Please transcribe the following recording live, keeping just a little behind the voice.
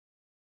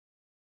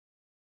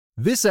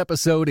This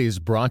episode is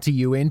brought to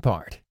you in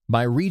part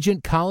by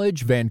Regent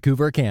College,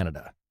 Vancouver,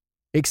 Canada.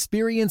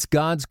 Experience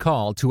God's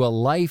call to a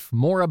life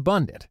more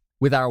abundant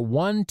with our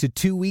 1 to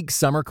 2 week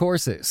summer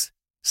courses.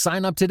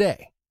 Sign up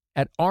today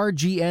at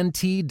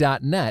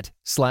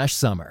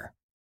rgnt.net/summer.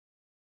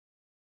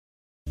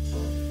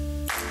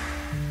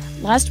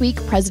 Last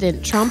week,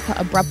 President Trump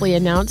abruptly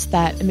announced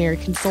that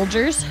American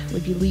soldiers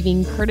would be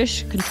leaving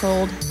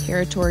Kurdish-controlled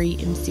territory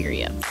in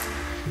Syria.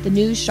 The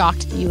news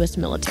shocked the U.S.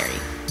 military.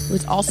 It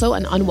was also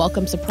an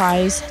unwelcome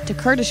surprise to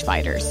Kurdish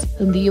fighters,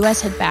 whom the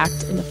U.S. had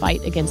backed in the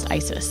fight against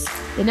ISIS.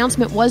 The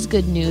announcement was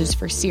good news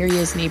for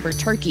Syria's neighbor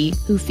Turkey,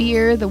 who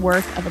fear the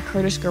work of a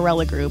Kurdish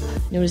guerrilla group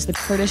known as the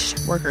Kurdish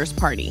Workers'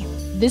 Party.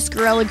 This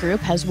guerrilla group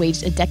has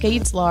waged a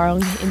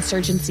decades-long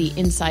insurgency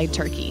inside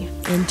Turkey,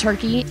 and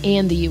Turkey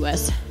and the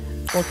U.S.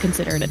 both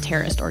consider it a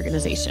terrorist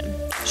organization.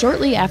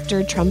 Shortly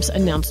after Trump's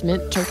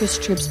announcement, Turkish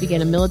troops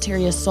began a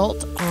military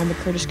assault on the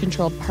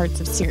Kurdish-controlled parts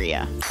of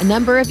Syria. A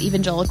number of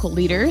evangelical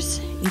leaders,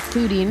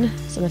 including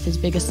some of his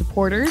biggest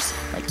supporters,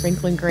 like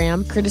Franklin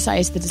Graham,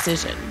 criticized the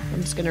decision.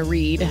 I'm just going to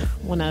read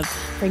one of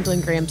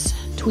Franklin Graham's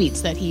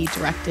tweets that he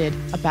directed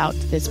about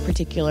this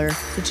particular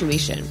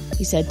situation.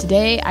 He said,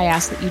 "Today, I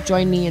ask that you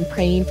join me in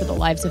praying for the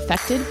lives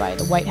affected by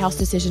the White House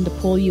decision to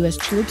pull U.S.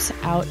 troops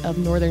out of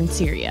northern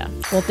Syria.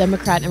 Both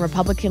Democrat and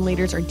Republican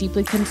leaders are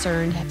deeply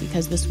concerned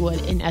because this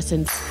would, in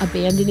essence,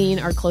 abandoning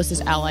our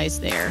closest allies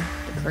there,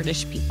 the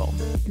Kurdish people.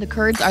 The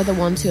Kurds are the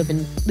ones who have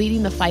been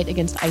leading the fight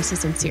against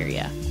ISIS in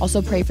Syria.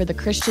 Also pray for the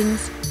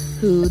Christians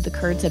who the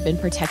Kurds have been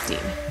protecting.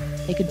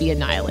 They could be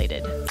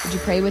annihilated. Would you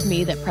pray with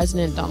me that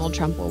President Donald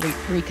Trump will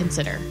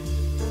reconsider?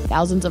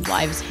 Thousands of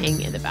lives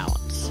hang in the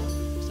balance."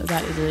 So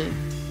that is a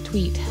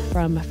tweet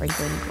from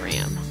Franklin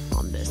Graham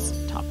on this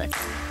topic.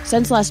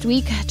 Since last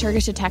week,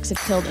 Turkish attacks have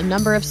killed a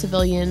number of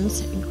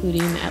civilians,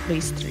 including at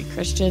least 3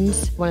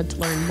 Christians. I wanted to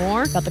learn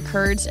more about the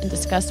Kurds and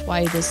discuss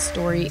why this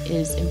story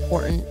is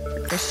important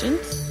for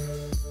Christians.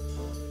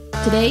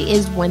 Today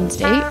is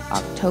Wednesday,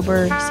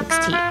 October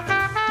 16th.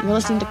 You're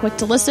listening to Quick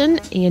to Listen,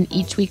 and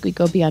each week we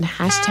go beyond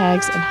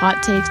hashtags and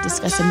hot takes,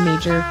 discuss a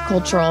major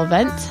cultural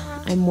event.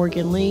 I'm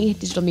Morgan Lee,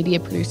 digital media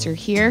producer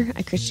here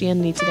at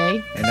Christianity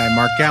Today. And I'm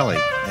Mark Galley,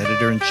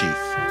 editor-in-chief.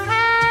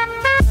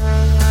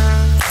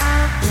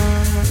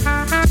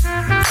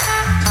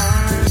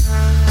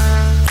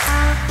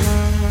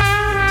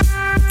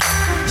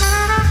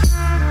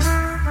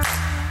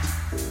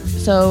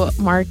 So,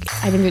 Mark,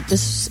 I think that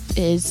this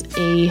is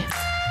a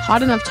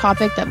hot enough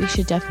topic that we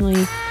should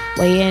definitely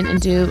weigh in and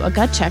do a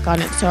gut check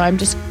on it. So I'm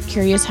just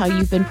curious how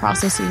you've been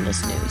processing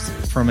this news.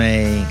 From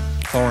a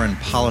foreign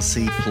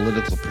policy,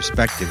 political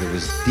perspective, it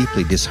was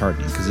deeply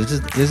disheartening because it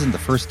isn't the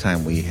first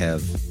time we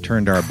have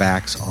turned our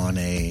backs on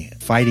a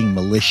fighting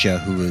militia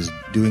who is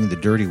doing the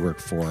dirty work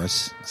for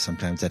us.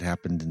 Sometimes that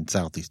happened in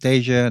Southeast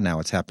Asia. Now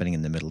it's happening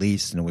in the Middle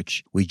East, in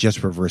which we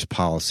just reverse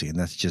policy, and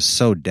that's just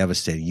so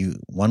devastating.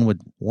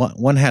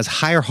 One has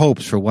higher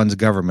hopes for one's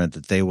government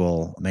that they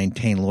will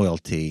maintain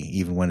loyalty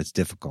even when it's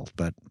difficult,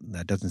 but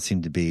that doesn't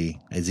seem to be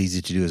as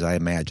easy to do as I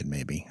imagine.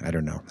 Maybe, I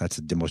don't know. That's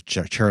the most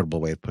charitable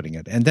way of putting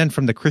it. And then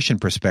from the Christian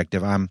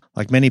perspective, I'm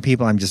like many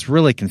people. I'm just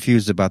really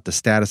confused about the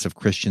status of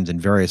Christians in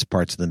various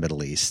parts of the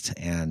Middle East,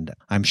 and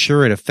I'm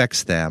sure it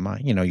affects them.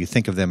 You know, you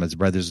think of them as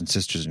brothers and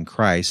sisters in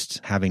Christ,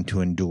 having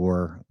to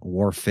endure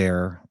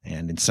warfare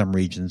and in some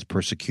regions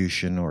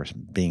persecution or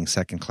being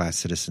second-class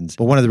citizens.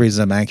 But one of the reasons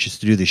I'm anxious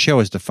to do this show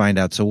is to find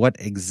out, so what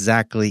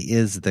exactly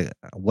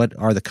what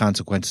are the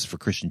consequences for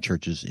Christian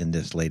churches in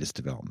this latest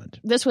development?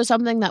 This was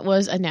something that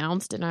was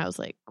announced, and I was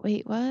like,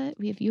 wait, what?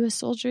 We have U.S.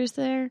 soldiers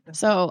there?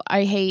 So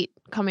I hate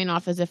coming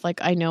off as if like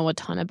I know a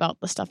ton about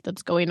the stuff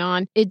that's going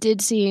on. It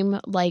did seem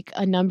like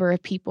a number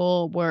of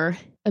people were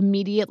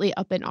immediately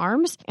up in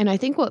arms. And I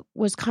think what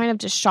was kind of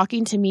just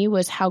shocking to me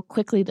was how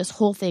quickly this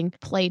whole thing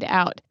played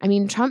out. I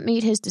mean, Trump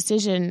made his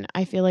decision,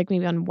 I feel like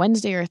maybe on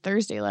Wednesday or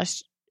Thursday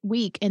last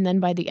week. And then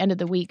by the end of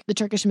the week, the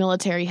Turkish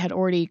military had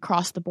already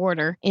crossed the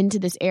border into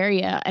this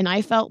area. And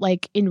I felt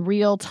like in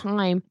real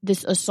time,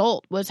 this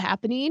assault was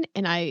happening.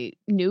 And I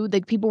knew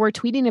like people were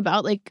tweeting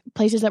about like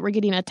places that were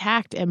getting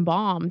attacked and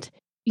bombed,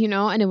 you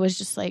know, and it was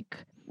just like,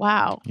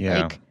 wow,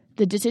 like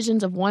the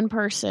decisions of one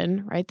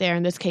person right there,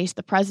 in this case,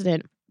 the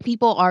president,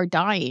 people are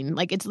dying.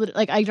 Like it's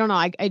like, I don't know.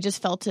 I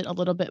just felt it a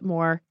little bit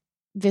more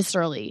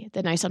viscerally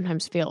than I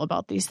sometimes feel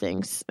about these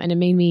things. And it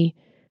made me,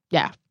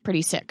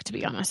 pretty sick, to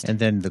be honest. And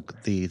then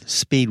the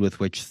speed with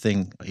which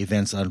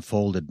events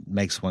unfolded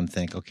makes one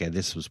think, okay,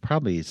 this was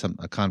probably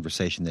a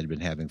conversation they'd been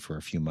having for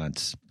a few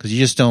months. Because you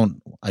just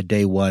don't, a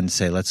day one,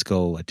 say, let's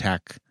go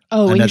attack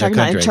when you're another talking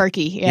country. about in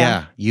Turkey.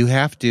 Yeah. You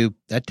have to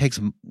that takes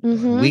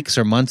weeks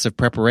or months of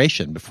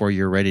preparation before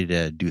you're ready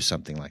to do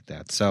something like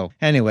that. So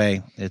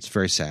anyway, it's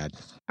very sad.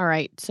 All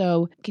right.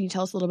 So can you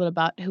tell us a little bit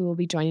about who will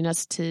be joining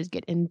us to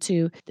get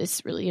into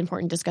this really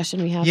important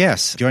discussion we have?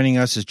 Yes. Joining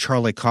us is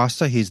Charlie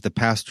Costa. He's the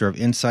pastor of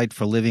Insight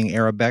for Living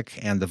Arabic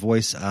and the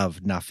voice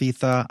of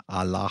Nafitha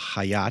Al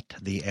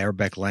Hayat, the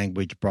Arabic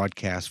language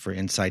broadcast for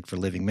Insight for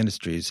Living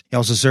Ministries. He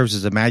also serves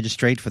as a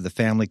magistrate for the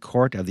family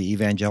court of the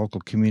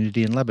evangelical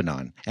community in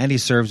Lebanon. And he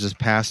serves as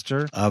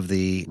pastor of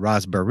the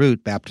Ras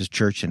Beirut Baptist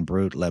Church in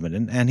Beirut,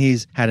 Lebanon. And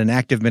he's had an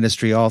active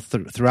ministry all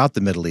throughout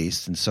the Middle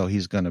East. And so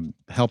he's going to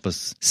help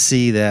us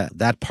see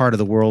that part of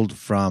the world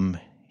from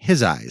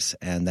his eyes.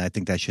 And I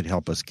think that should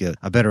help us get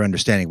a better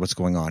understanding of what's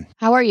going on.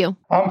 How are you?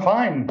 I'm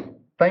fine.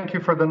 Thank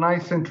you for the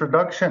nice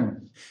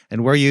introduction.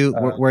 And where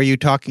are you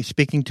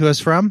speaking to us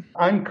from?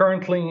 I'm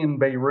currently in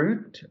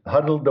Beirut,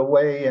 huddled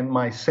away in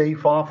my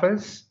safe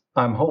office.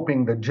 I'm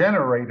hoping the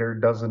generator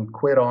doesn't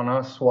quit on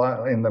us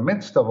while in the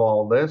midst of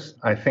all this.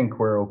 I think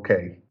we're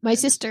okay. My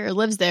sister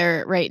lives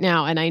there right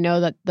now, and I know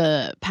that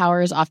the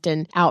power is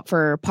often out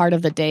for part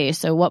of the day.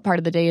 So what part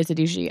of the day is it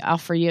usually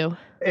off for you?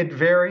 It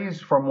varies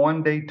from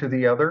one day to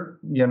the other.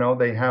 You know,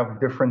 they have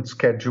different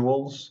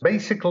schedules.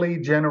 Basically,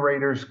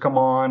 generators come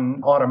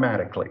on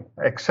automatically,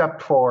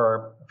 except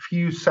for a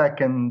few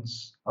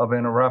seconds of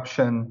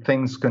interruption.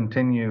 Things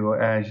continue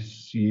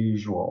as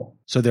usual.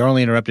 So they're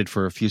only interrupted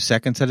for a few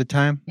seconds at a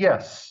time?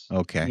 Yes.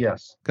 Okay.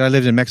 Yes. 'Cause I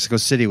lived in Mexico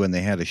City when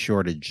they had a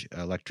shortage,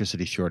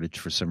 electricity shortage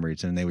for some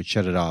reason, and they would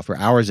shut it off for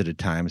hours at a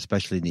time,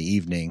 especially in the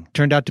evening.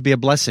 Turned out to be a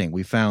blessing.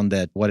 We found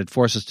that what it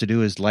forced us to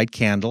do is light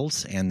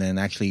candles and then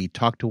actually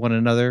talk to one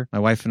another, my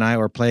wife and I,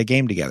 or play a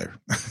game together.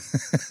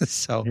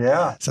 So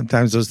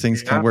sometimes those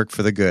things can work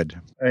for the good.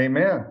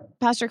 Amen.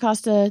 Pastor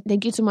Costa,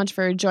 thank you so much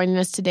for joining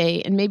us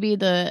today. And maybe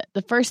the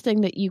first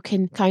thing that you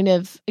can kind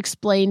of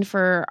explain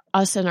for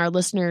us and our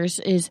listeners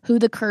is who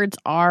the Kurds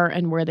are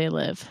and where they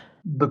live.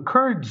 The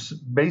Kurds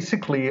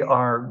basically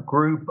are a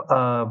group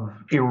of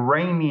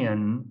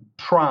Iranian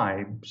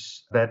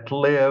tribes that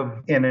live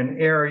in an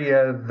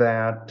area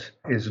that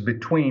is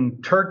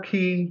between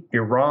Turkey,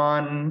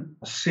 Iran,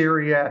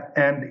 Syria,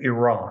 and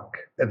Iraq.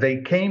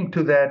 They came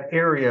to that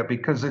area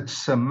because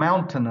it's a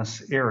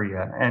mountainous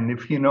area. And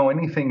if you know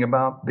anything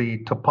about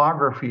the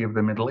topography of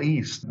the Middle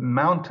East,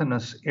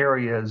 mountainous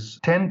areas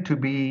tend to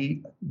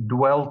be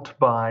dwelt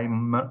by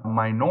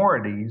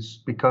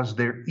minorities because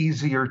they're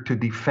easier to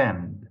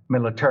defend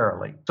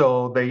militarily.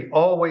 So they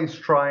always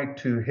try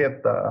to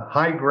hit the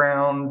high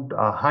ground,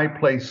 high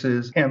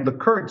places, and the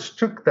Kurds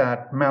took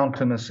that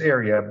mountainous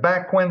area.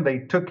 Back when they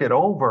took it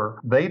over,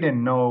 they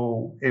didn't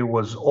know it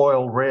was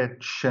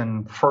oil-rich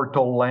and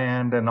fertile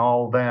land and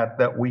all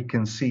that we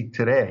can see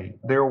today.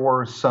 There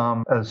were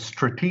some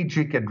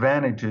strategic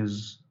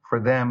advantages for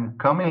them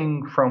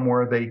coming from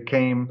where they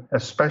came,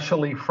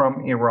 especially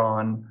from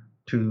Iran,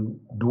 to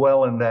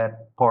dwell in that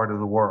part of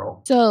the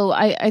world. So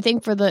I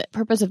think for the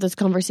purpose of this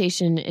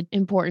conversation, it's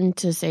important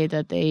to say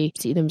that they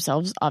see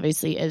themselves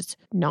obviously as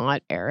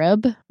not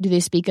Arab. Do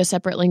they speak a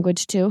separate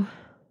language too?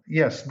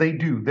 Yes, they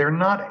do. They're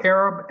not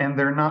Arab and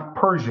they're not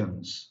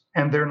Persians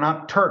and they're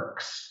not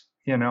Turks.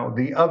 You know,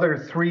 the other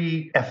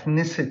three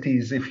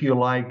ethnicities, if you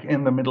like,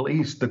 in the Middle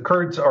East, the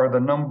Kurds are the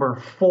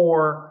number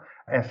 4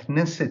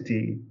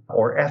 ethnicity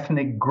or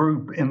ethnic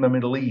group in the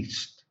Middle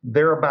East.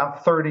 They're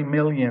about 30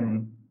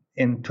 million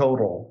in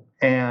total.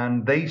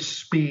 And they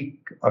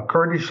speak a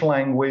Kurdish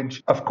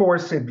language. Of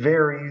course, it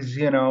varies,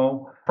 you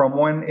know, from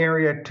one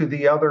area to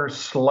the other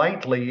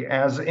slightly,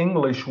 as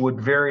English would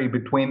vary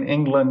between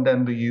England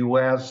and the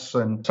U.S.,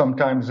 and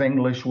sometimes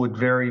English would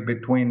vary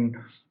between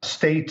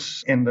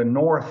states in the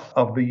north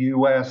of the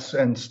U.S.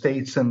 and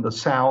states in the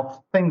south,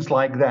 things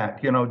like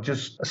that, you know,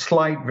 just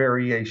slight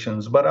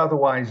variations. But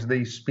otherwise,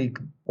 they speak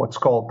what's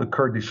called the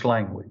Kurdish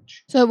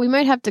language. So we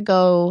might have to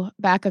go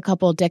back a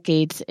couple of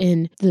decades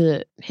in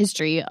the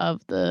history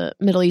of the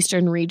Middle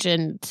Eastern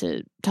region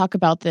to talk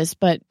about this.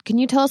 But can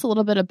you tell us a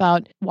little bit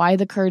about why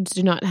the Kurds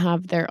do not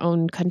have their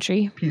own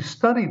country? If you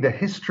study the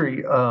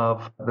history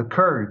of the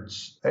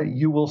Kurds,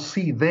 you will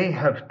see they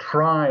have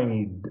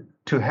tried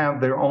to have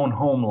their own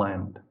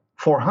homeland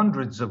for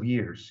hundreds of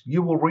years.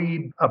 You will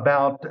read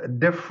about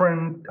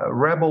different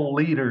rebel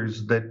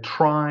leaders that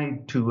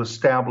tried to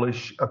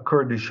establish a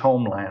Kurdish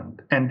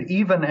homeland. And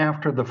even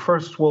after the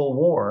First World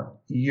War,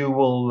 you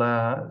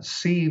will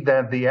see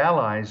that the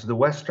Allies, the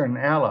Western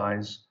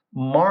Allies,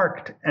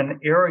 marked an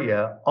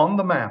area on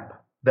the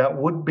map that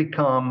would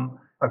become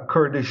a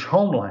Kurdish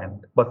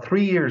homeland. But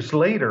 3 years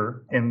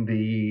later, in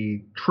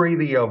the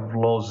Treaty of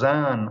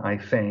Lausanne, I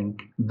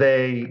think,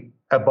 they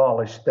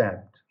abolished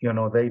that. You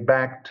know, they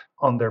backed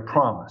on their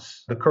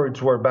promise. The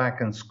Kurds were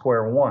back in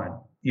square one.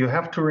 You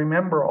have to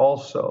remember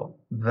also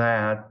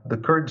that the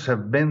Kurds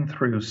have been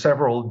through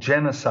several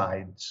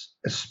genocides,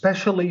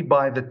 especially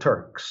by the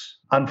Turks,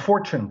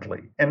 unfortunately,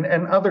 and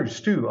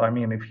others too. I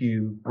mean, if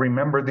you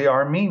remember the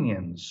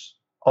Armenians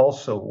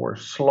also were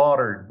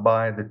slaughtered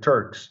by the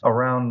Turks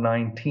around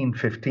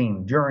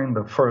 1915 during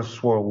the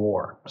First World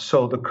War.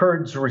 So the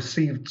Kurds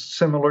received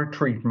similar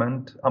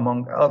treatment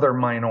among other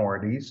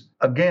minorities.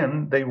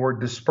 Again, they were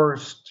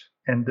dispersed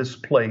and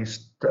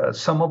displaced.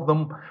 Some of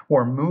them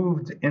were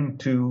moved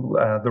into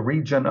the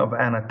region of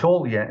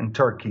Anatolia in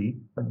Turkey,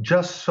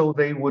 just so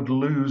they would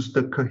lose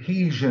the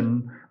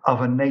cohesion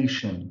of a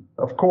nation.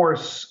 Of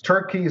course,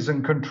 Turkey is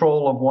in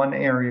control of one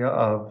area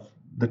of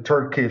the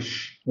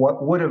Turkish,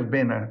 what would have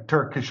been a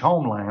Turkish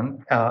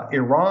homeland.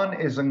 Iran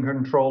is in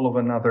control of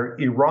another.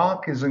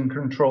 Iraq is in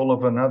control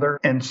of another.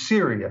 And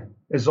Syria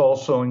is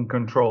also in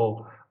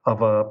control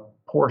of a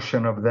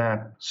portion of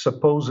that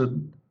supposed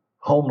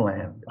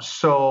homeland.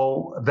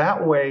 So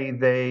that way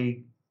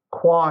they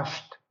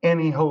quashed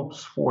any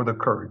hopes for the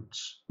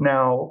Kurds.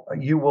 Now,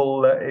 you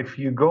will, if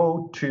you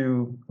go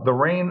to the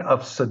reign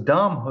of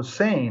Saddam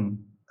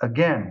Hussein,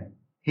 again,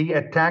 he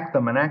attacked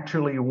them. And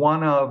actually,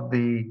 one of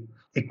the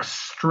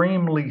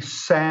extremely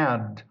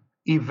sad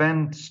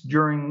events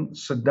during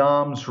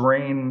Saddam's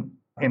reign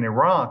in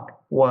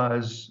Iraq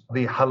was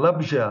the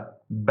Halabja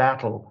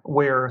battle,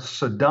 where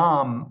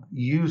Saddam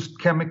used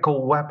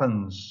chemical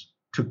weapons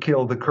to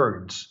kill the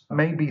Kurds.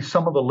 Maybe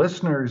some of the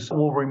listeners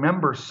will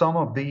remember some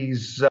of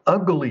these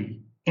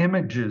ugly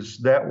images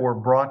that were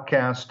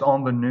broadcast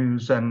on the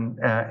news and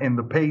in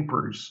the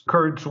papers.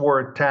 Kurds were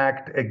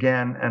attacked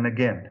again and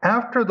again.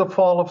 After the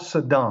fall of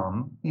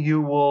Saddam, you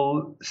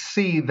will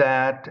see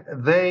that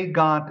they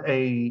got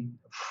a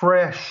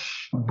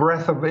fresh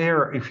breath of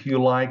air, if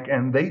you like,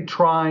 and they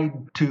tried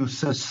to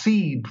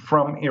secede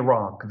from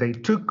Iraq. They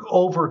took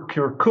over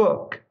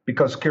Kirkuk,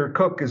 because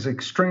Kirkuk is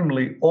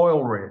extremely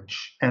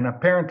oil-rich, and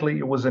apparently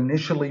it was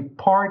initially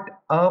part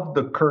of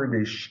the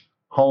Kurdish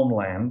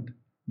homeland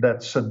that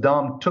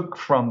Saddam took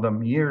from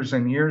them years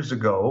and years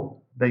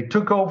ago. They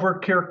took over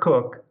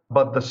Kirkuk,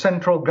 but the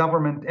central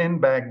government in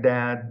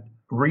Baghdad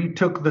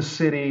retook the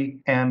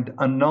city and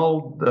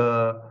annulled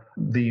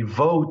the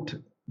vote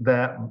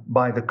that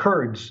by the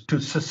Kurds to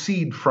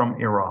secede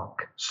from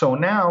Iraq. So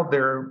now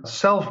they're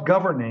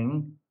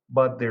self-governing,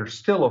 but they're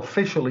still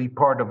officially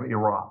part of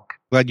Iraq.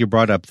 Glad you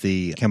brought up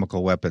the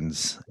chemical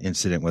weapons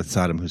incident with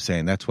Saddam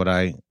Hussein. That's what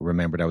I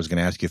remembered. I was going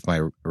to ask you if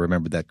I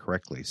remembered that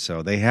correctly.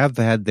 So they have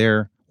had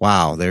their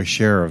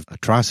share of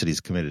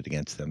atrocities committed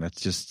against them. That's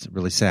just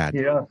really sad.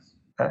 Yeah.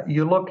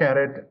 You look at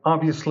it,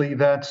 obviously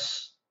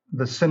that's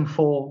the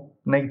sinful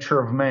nature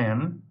of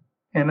man.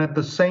 And at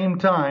the same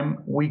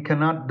time, we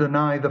cannot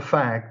deny the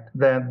fact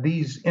that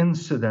these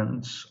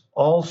incidents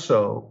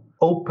also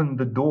opened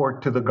the door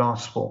to the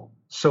gospel.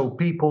 So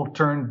people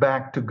turn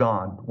back to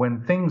God.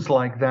 When things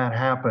like that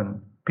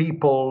happen,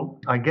 people,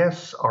 I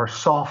guess, are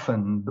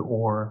softened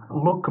or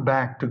look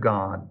back to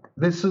God.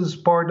 This is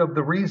part of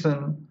the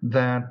reason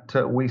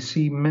that we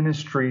see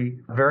ministry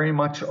very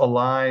much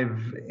alive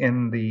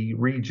in the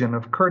region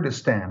of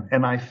Kurdistan.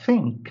 And I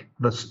think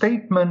the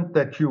statement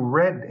that you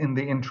read in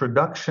the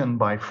introduction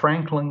by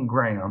Franklin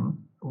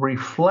Graham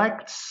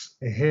reflects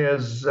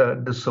his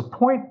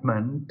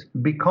disappointment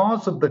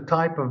because of the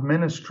type of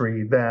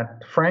ministry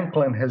that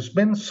Franklin has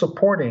been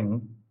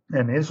supporting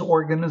and his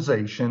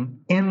organization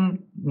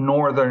in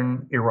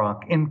northern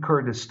Iraq, in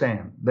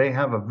Kurdistan. They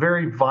have a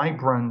very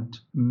vibrant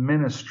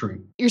ministry.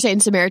 You're saying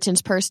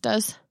Samaritan's Purse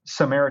does?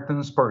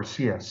 Samaritan's Purse,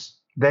 yes.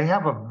 They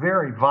have a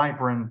very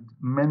vibrant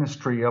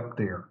ministry up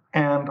there.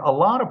 And a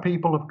lot of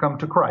people have come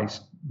to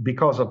Christ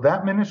because of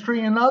that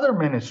ministry and other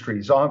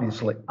ministries,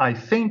 obviously. I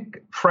think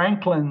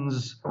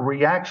Franklin's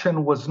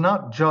reaction was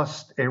not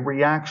just a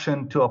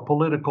reaction to a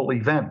political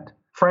event.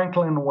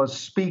 Franklin was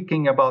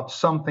speaking about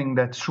something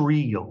that's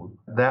real,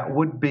 that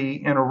would be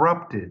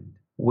interrupted,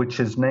 which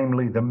is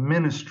namely the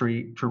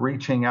ministry to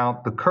reaching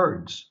out the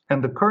Kurds.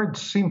 And the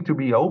Kurds seem to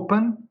be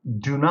open,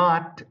 do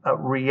not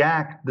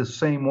react the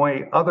same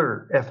way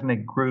other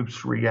ethnic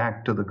groups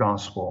react to the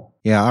gospel.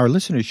 Yeah, our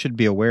listeners should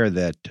be aware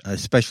that,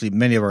 especially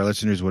many of our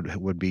listeners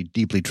would be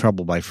deeply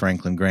troubled by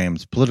Franklin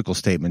Graham's political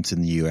statements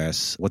in the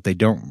U.S. What they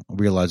don't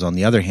realize, on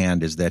the other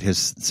hand, is that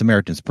his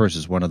Samaritan's Purse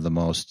is one of the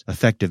most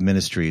effective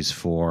ministries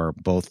for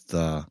both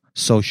the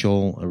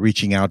social,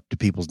 reaching out to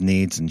people's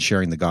needs and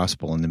sharing the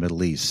gospel in the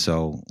Middle East.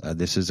 So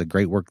this is a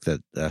great work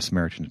that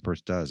Samaritan's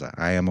Purse does.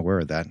 I am aware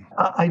of that.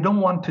 I don't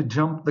want to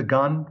jump the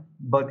gun,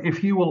 but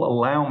if you will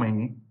allow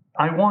me,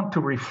 I want to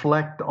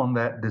reflect on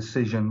that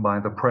decision by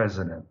the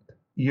president.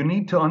 You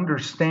need to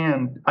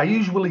understand, I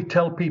usually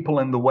tell people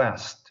in the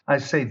West, I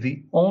say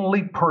the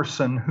only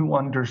person who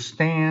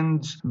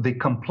understands the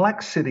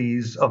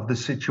complexities of the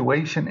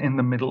situation in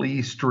the Middle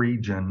East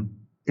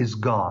region is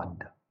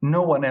God.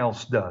 No one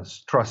else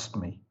does, trust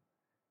me.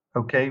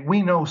 Okay,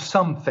 we know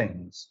some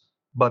things,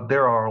 but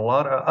there are a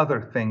lot of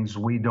other things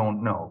we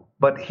don't know.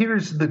 But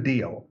here's the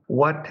deal.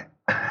 What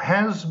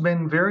has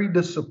been very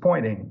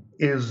disappointing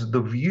is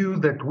the view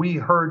that we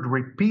heard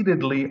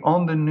repeatedly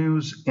on the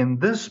news in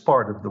this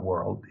part of the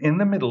world, in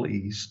the Middle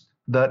East,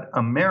 that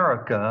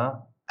America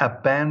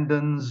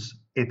abandons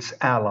its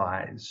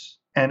allies.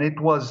 And it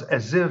was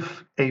as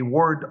if a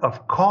word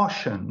of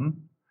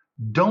caution: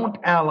 don't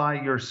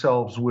ally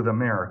yourselves with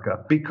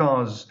America,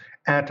 because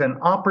at an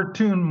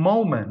opportune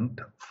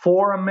moment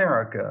for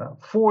America,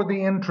 for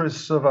the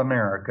interests of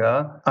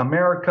America,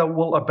 America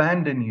will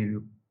abandon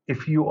you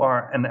if you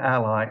are an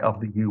ally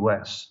of the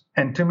U.S.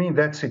 And to me,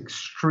 that's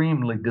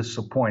extremely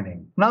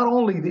disappointing. Not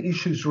only the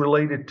issues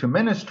related to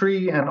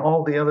ministry and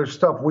all the other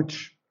stuff,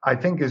 which I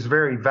think is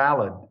very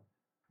valid,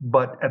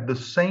 but at the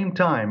same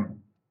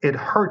time, it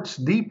hurts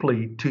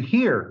deeply to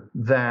hear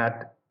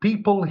that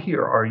people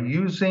here are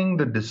using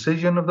the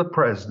decision of the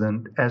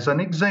president as an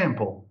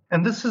example.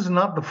 And this is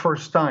not the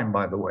first time,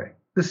 by the way.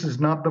 This is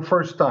not the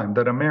first time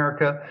that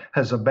America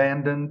has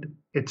abandoned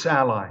its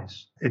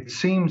allies. It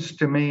seems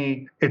to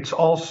me it's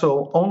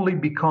also only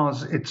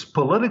because it's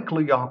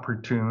politically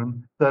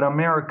opportune that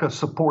America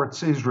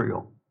supports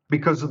Israel,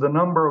 because of the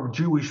number of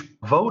Jewish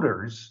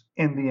voters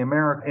in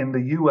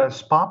the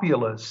U.S.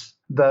 populace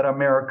that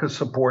America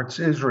supports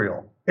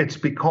Israel. It's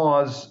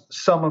because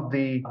some of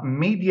the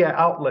media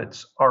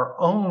outlets are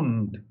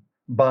owned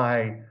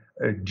by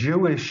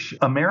Jewish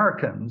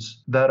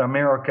Americans that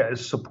America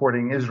is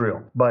supporting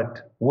Israel.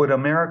 But would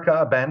America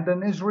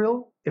abandon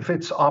Israel if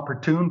it's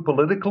opportune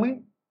politically?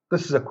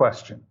 This is a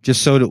question.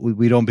 Just so that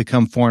we don't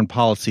become foreign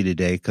policy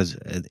today, because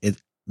this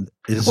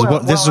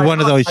is one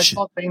of those. I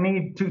thought they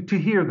need to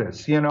hear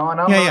this, And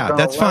I'm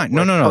that's fine.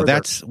 No.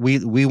 That's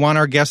we want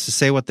our guests to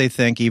say what they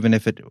think, even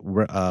if it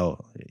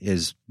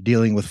is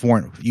dealing with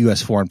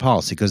U.S. foreign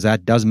policy, because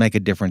that does make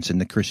a difference in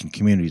the Christian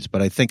communities.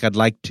 But I think I'd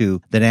like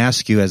to then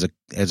ask you, as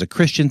a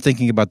Christian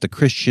thinking about the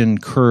Christian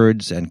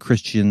Kurds and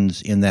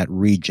Christians in that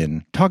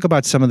region, talk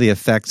about some of the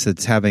effects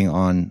it's having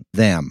on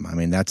them. I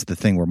mean, that's the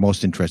thing we're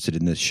most interested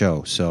in this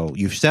show. So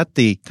you've set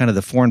the kind of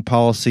the foreign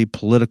policy,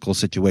 political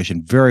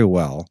situation very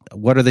well.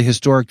 What are the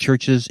historic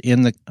churches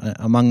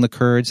among the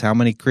Kurds? How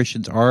many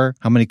Kurds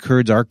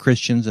are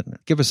Christians?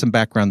 Give us some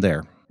background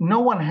there. No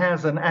one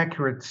has an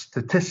accurate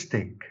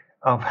statistic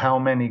of how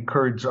many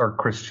Kurds are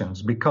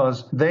Christians,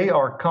 because they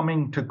are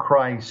coming to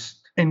Christ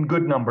in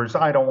good numbers.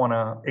 I don't want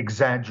to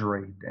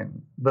exaggerate.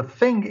 And the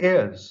thing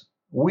is,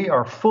 we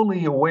are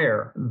fully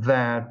aware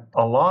that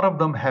a lot of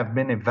them have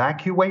been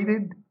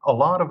evacuated. A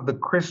lot of the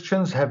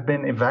Christians have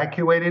been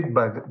evacuated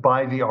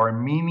by the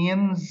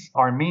Armenians.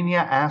 Armenia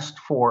asked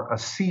for a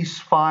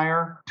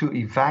ceasefire to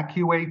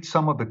evacuate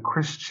some of the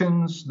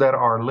Christians that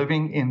are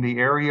living in the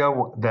area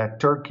that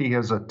Turkey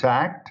has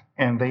attacked,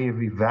 and they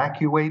have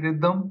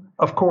evacuated them.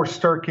 Of course,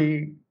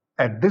 Turkey,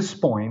 at this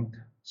point,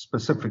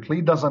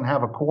 specifically, doesn't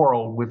have a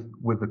quarrel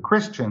with the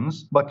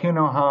Christians, but you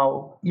know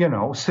how,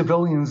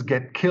 civilians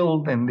get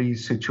killed in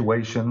these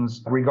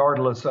situations,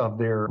 regardless of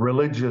their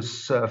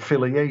religious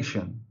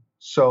affiliation.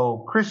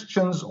 So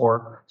Christians,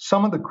 or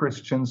some of the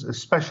Christians,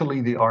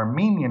 especially the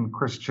Armenian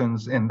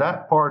Christians in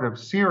that part of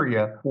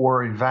Syria,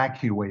 were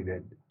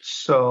evacuated.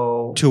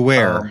 So to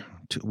where?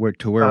 To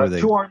where were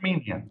they? To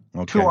Armenia.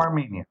 Okay. To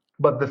Armenia.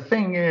 But the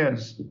thing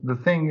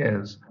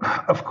is,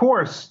 of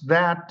course,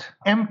 that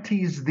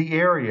empties the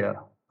area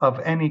of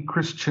any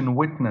Christian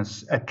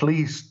witness, at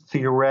least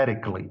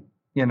theoretically.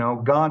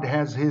 God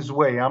has his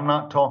way. I'm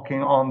not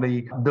talking on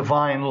the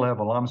divine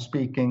level. I'm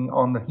speaking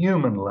on the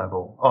human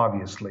level,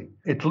 obviously.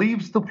 It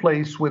leaves the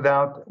place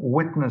without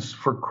witness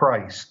for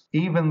Christ.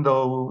 Even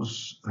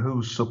those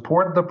who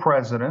support the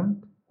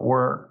president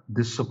were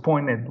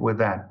disappointed with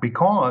that,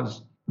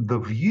 because the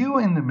view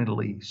in the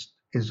Middle East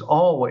is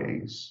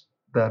always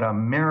that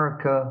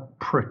America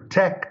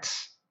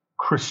protects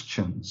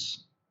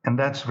Christians. And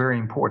that's very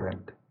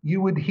important. You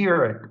would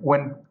hear it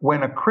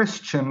when a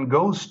Christian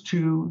goes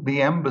to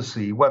the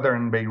embassy, whether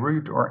in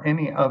Beirut or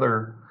any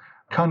other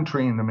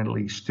country in the Middle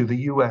East, to the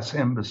U.S.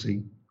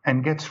 embassy,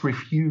 and gets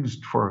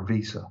refused for a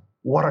visa.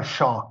 What a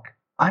shock.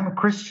 I'm a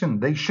Christian.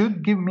 They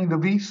should give me the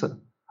visa.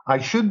 I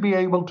should be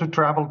able to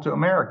travel to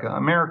America.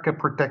 America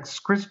protects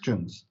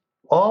Christians.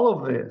 All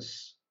of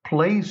this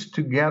plays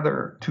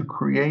together to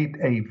create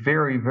a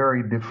very,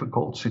 very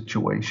difficult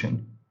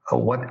situation.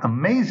 What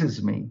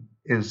amazes me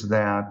is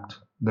that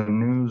the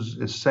news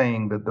is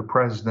saying that the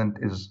president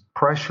is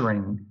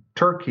pressuring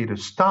Turkey to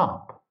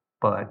stop,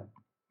 but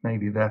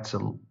maybe that's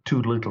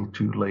too little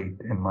too late,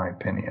 in my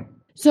opinion.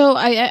 So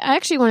I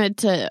actually wanted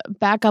to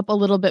back up a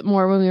little bit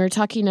more when we were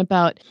talking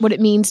about what it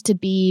means to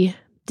be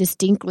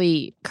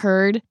distinctly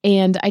Kurd,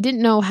 and I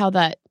didn't know how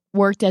that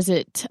worked as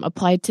it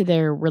applied to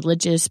their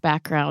religious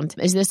background.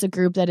 Is this a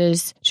group that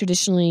is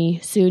traditionally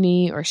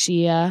Sunni or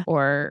Shia,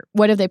 or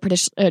what have they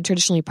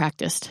traditionally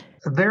practiced?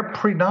 They're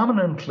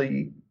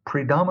predominantly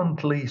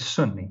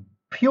Sunni.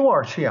 Few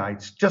are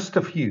Shiites, just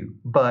a few,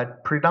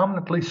 but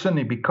predominantly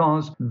Sunni,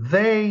 because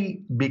they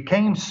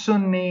became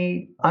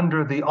Sunni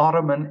under the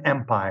Ottoman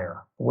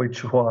Empire,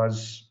 which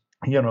was,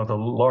 the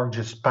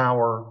largest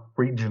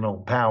regional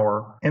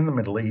power in the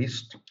Middle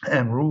East,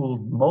 and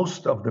ruled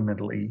most of the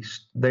Middle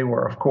East. They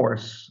were, of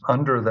course,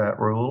 under that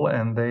rule,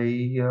 and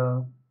they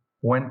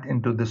went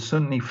into the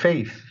Sunni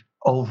faith,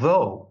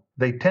 although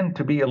they tend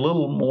to be a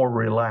little more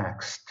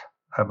relaxed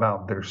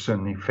about their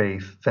Sunni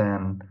faith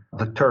than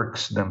the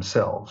Turks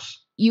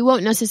themselves. You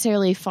won't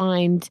necessarily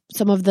find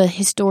some of the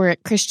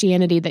historic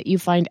Christianity that you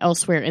find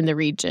elsewhere in the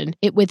region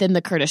within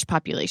the Kurdish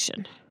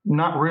population.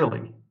 Not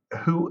really.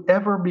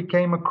 whoever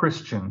became a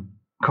Christian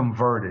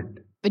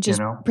converted. Which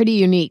is pretty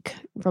unique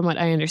from what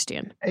I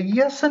understand.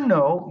 Yes and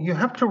no. You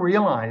have to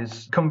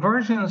realize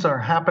conversions are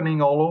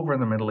happening all over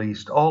the Middle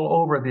East, all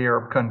over the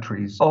Arab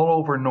countries, all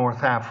over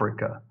North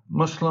Africa.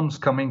 Muslims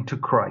coming to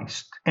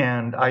Christ.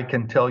 And I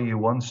can tell you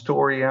one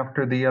story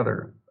after the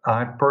other.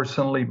 I've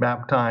personally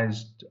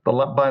baptized,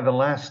 by the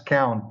last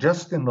count,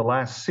 just in the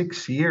last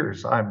 6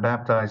 years, I've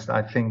baptized,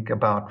 I think,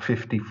 about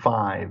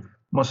 55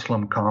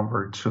 Muslim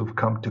converts who've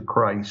come to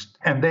Christ.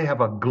 And they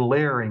have a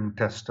glaring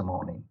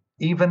testimony,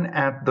 even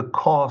at the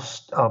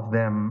cost of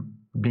them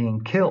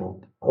being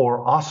killed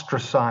or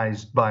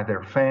ostracized by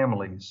their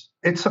families.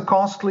 It's a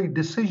costly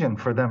decision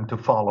for them to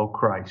follow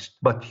Christ,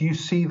 but you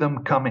see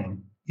them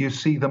coming. You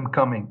see them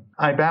coming.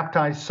 I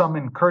baptized some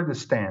in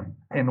Kurdistan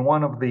in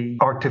one of the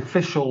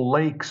artificial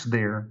lakes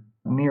there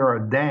near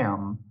a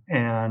dam,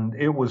 and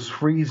it was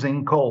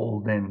freezing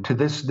cold. And to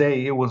this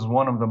day, it was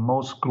one of the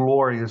most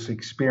glorious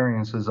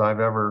experiences I've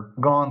ever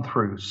gone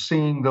through,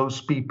 seeing those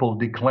people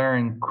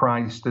declaring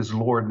Christ as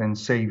Lord and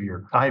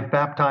Savior. I've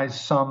baptized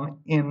some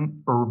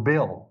in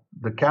Erbil,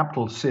 the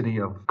capital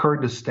city of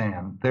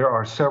Kurdistan. There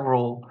are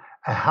several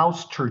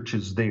house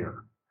churches there.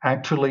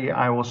 Actually,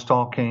 I was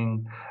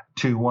talking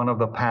to one of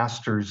the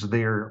pastors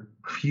there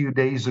a few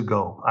days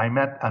ago. I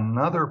met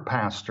another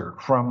pastor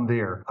from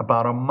there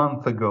about a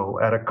month ago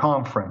at a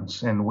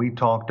conference, and we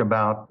talked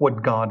about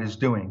what God is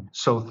doing.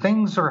 So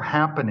things are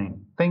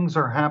happening. Things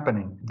are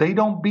happening. They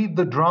don't beat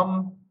the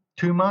drum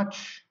too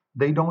much.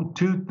 They don't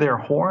toot their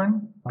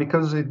horn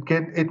because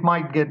it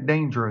might get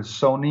dangerous.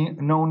 So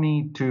no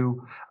need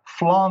to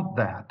flaunt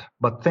that.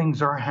 But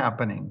things are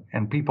happening,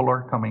 and people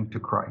are coming to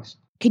Christ.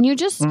 Can you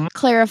just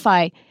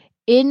clarify?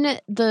 In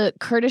the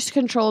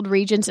Kurdish-controlled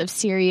regions of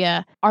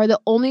Syria, are the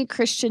only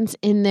Christians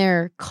in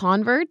there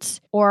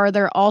converts, or are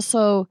there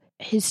also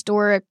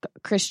historic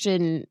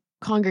Christian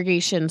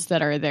congregations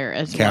that are there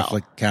as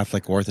well?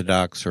 Catholic,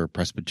 Orthodox, or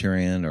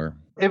Presbyterian, or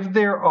if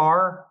there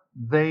are,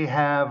 they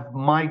have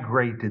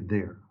migrated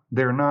there.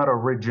 They're not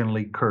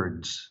originally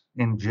Kurds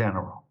in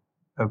general.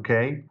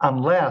 Okay,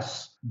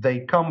 unless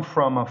they come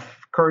from a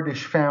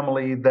Kurdish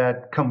family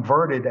that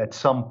converted at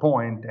some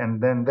point,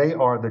 and then they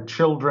are the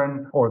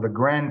children or the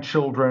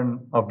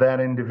grandchildren of that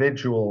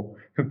individual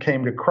who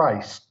came to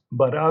Christ.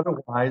 But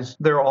otherwise,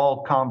 they're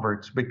all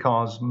converts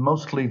because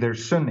mostly they're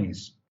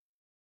Sunnis.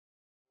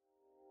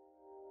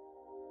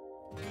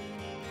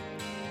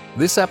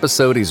 This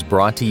episode is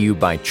brought to you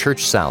by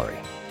Church Salary.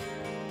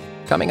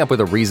 Coming up with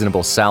a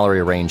reasonable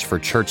salary range for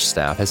church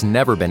staff has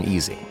never been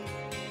easy.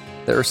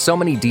 There are so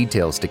many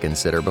details to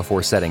consider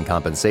before setting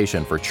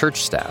compensation for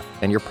church staff,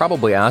 and you're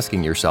probably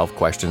asking yourself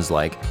questions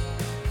like,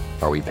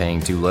 are we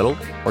paying too little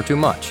or too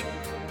much?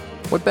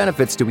 What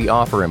benefits do we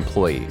offer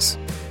employees?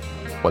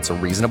 What's a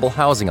reasonable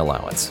housing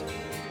allowance?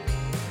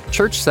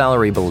 Church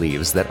Salary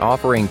believes that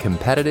offering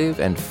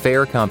competitive and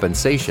fair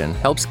compensation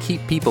helps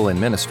keep people in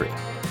ministry.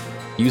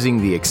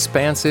 Using the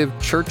expansive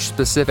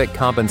church-specific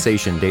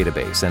compensation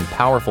database and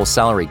powerful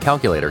salary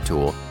calculator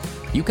tool,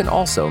 you can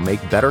also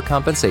make better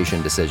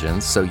compensation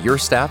decisions so your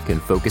staff can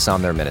focus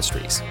on their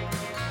ministries.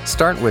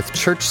 Start with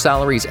Church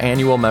Salary's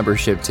annual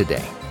membership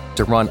today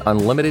to run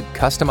unlimited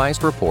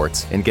customized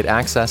reports and get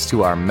access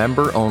to our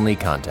member-only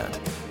content.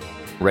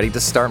 Ready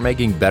to start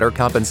making better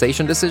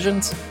compensation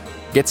decisions?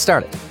 Get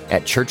started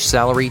at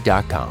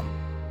churchsalary.com.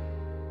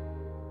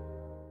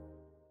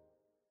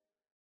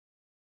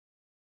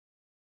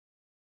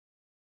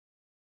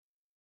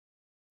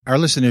 Our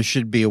listeners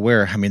should be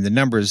aware, the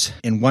numbers,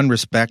 in one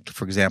respect,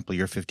 for example,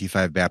 your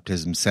 55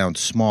 baptisms sound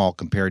small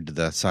compared to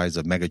the size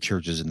of mega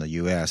churches in the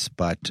U.S.,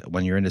 but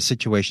when you're in a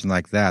situation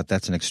like that,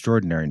 that's an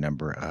extraordinary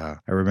number.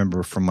 I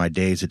remember from my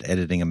days at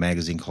editing a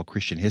magazine called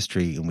Christian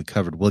History, and we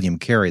covered William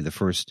Carey,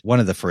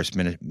 one of the first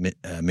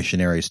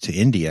missionaries to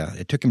India.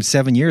 It took him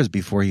 7 years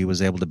before he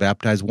was able to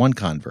baptize one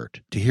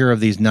convert. To hear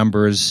of these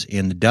numbers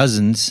in the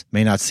dozens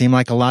may not seem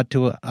like a lot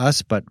to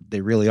us, but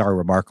they really are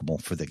remarkable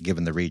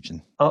given the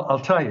region. I'll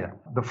tell you,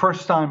 the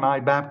first time I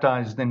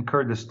baptized in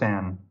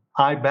Kurdistan,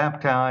 I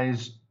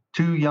baptized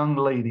 2 young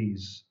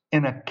ladies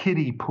in a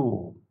kiddie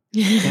pool.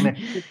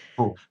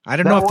 I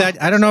don't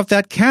know if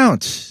that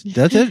counts,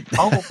 does it?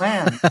 Oh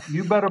man,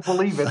 you better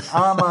believe it.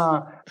 I'm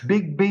a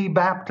Big B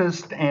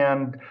Baptist,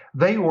 and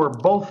they were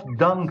both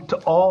dunked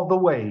all the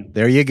way.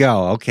 There you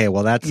go. Okay,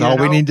 well that's all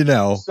we need to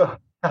know.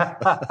 But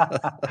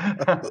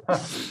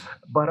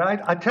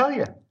I tell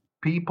you,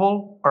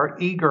 people are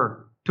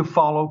eager to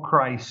follow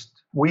Christ.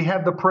 We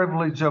had the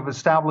privilege of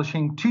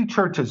establishing 2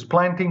 churches,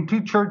 planting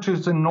 2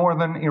 churches in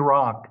northern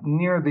Iraq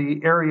near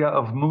the area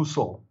of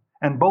Mosul.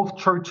 And both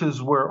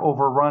churches were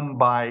overrun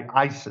by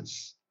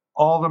ISIS.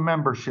 All the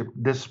membership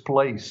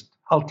displaced.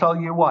 I'll tell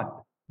you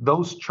what,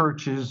 those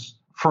churches,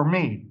 for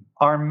me,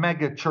 are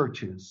mega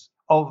churches,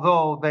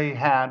 although they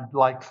had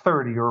like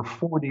 30 or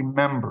 40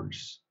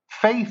 members.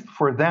 Faith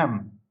for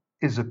them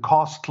is a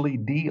costly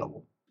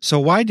deal. So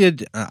why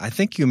I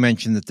think you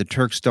mentioned that the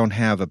Turks don't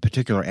have a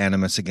particular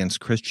animus against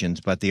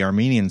Christians, but the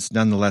Armenians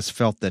nonetheless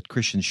felt that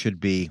Christians should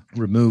be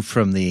removed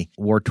from the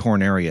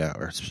war-torn area,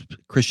 or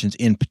Christians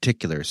in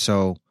particular.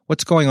 So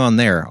What's going on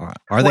there?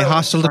 Are they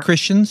hostile to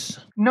Christians?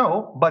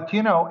 No, but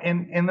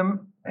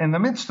in the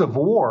midst of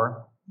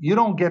war, you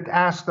don't get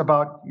asked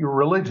about your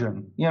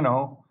religion.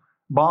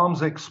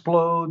 Bombs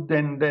explode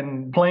and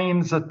then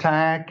planes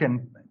attack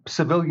and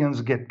civilians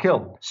get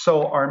killed.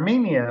 So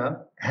Armenia,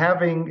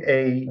 having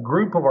a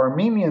group of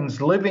Armenians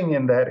living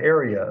in that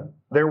area,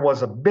 there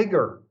was a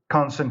bigger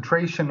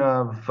concentration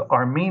of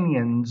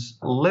Armenians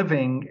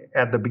living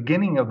at the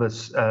beginning of the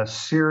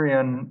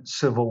Syrian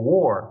civil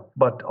war,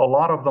 but a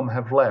lot of them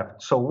have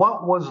left. So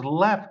what was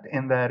left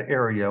in that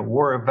area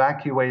were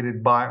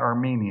evacuated by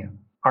Armenia.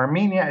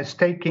 Armenia is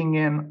taking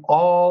in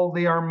all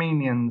the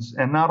Armenians,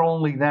 and not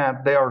only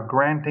that, they are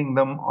granting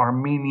them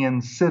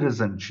Armenian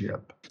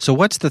citizenship. So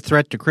what's the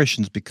threat to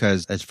Christians?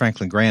 Because, as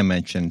Franklin Graham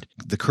mentioned,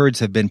 the Kurds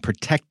have been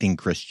protecting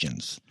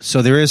Christians.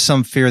 So there is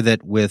some fear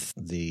that with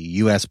the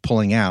U.S.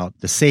 pulling out,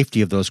 the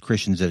safety of those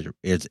Christians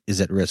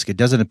is at risk. It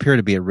doesn't appear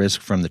to be at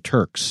risk from the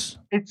Turks.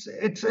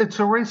 It's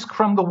a risk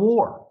from the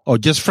war. Oh,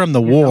 just from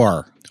the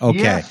war. Okay.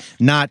 Yes.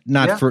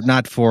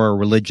 Not for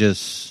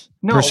religious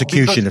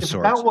persecution of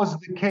sorts. If that was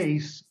the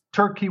case,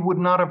 Turkey would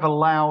not have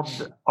allowed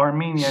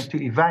Armenia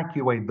to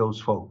evacuate those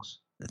folks.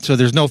 So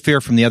there's no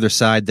fear from the other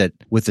side that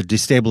with the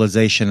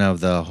destabilization of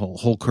the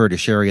whole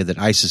Kurdish area that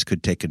ISIS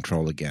could take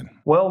control again?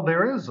 Well,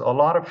 there is a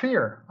lot of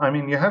fear. I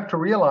mean, you have to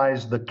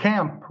realize the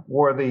camp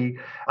where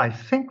I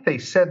think they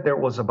said there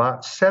was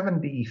about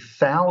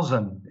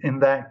 70,000 in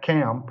that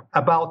camp.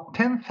 About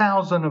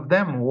 10,000 of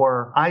them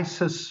were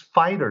ISIS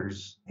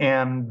fighters.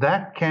 And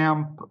that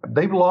camp,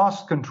 they've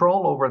lost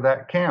control over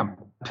that camp,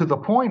 to the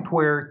point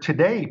where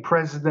today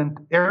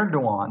President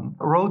Erdogan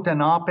wrote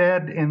an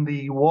op-ed in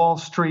the Wall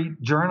Street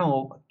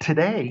Journal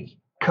today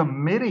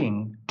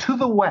committing to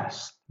the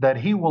West that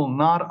he will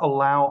not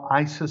allow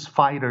ISIS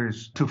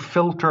fighters to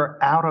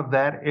filter out of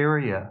that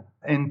area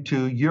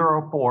into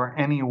Europe or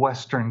any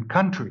Western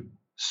country.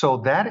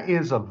 So that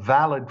is a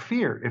valid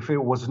fear. If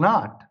it was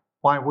not,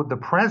 why would the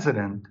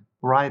president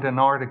write an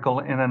article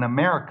in an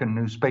American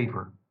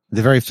newspaper?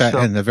 The very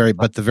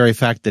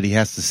fact that he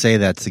has to say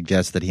that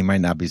suggests that he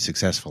might not be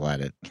successful at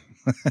it.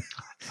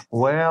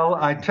 Well,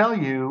 I tell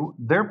you,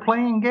 they're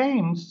playing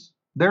games.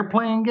 They're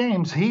playing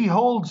games. He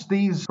holds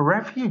these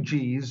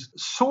refugees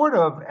sort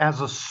of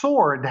as a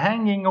sword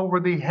hanging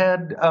over the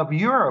head of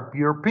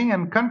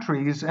European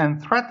countries,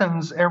 and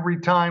threatens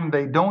every time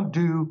they don't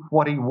do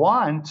what he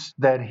wants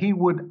that he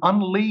would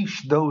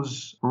unleash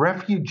those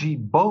refugee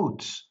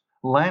boats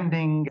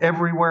landing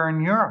everywhere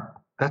in Europe.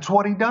 That's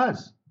what he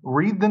does.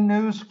 Read the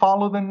news,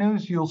 follow the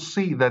news, you'll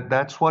see that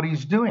that's what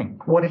he's doing.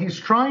 What he's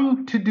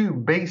trying to do,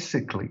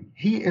 basically,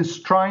 he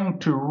is trying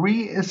to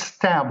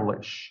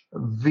reestablish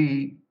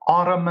the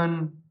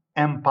Ottoman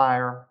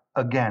Empire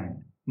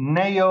again,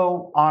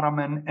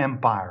 Neo-Ottoman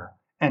Empire.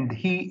 And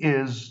he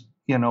is,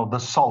 the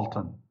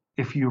Sultan.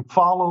 If you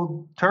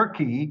followed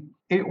Turkey,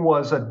 it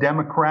was a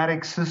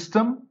democratic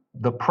system.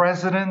 The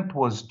president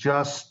was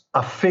just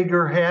a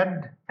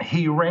figurehead.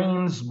 He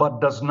reigns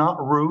but does not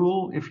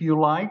rule, if you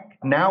like.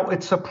 Now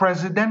it's a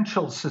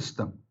presidential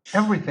system.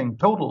 Everything,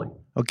 totally.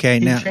 Okay,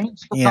 he now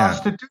changed the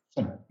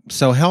Constitution.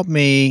 So help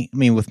me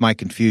with my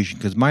confusion,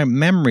 because my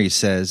memory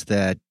says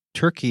that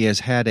Turkey has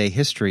had a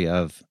history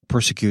of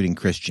persecuting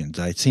Christians.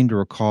 I seem to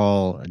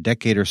recall a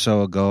decade or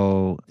so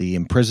ago the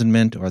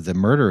imprisonment or the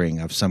murdering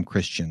of some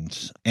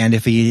Christians. And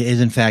if he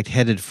is in fact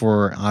headed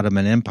for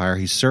Ottoman Empire,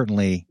 he's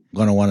certainly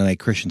going to want to make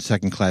Christians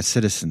second-class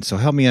citizens. So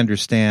help me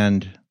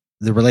understand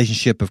the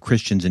relationship of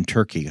Christians in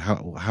Turkey.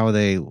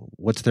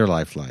 What's their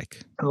life like?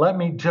 Let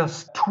me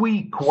just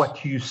tweak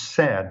what you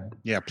said.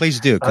 Yeah,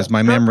 please do, because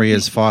my memory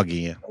is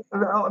foggy.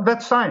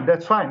 That's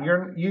fine.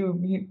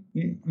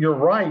 You're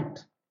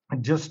right.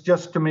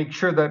 Just to make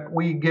sure that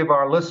we give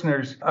our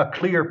listeners a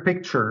clear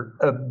picture,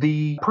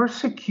 the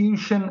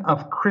persecution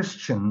of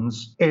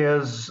Christians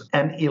is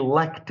an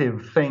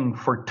elective thing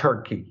for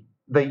Turkey.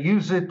 They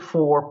use it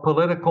for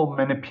political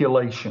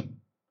manipulation.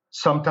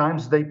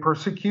 Sometimes they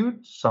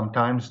persecute,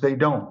 sometimes they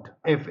don't.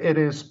 If it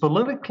is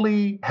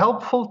politically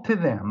helpful to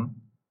them,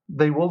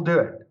 they will do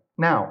it.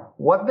 Now,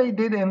 what they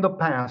did in the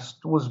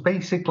past was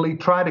basically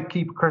try to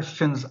keep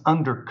Christians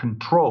under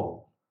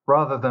control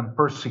rather than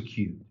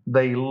persecute.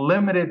 They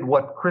limited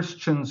what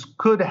Christians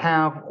could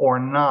have or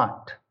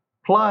not.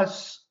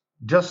 Plus,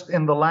 just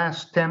in the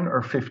last 10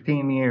 or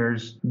 15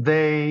 years,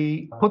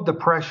 they put the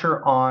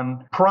pressure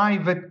on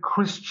private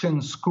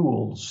Christian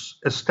schools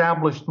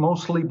established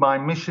mostly by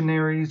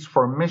missionaries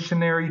for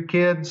missionary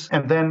kids.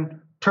 And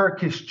then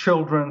Turkish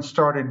children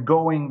started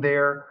going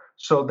there,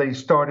 so they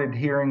started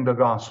hearing the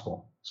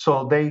gospel.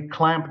 So they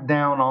clamped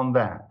down on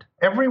that.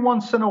 Every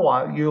once in a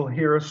while, you'll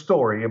hear a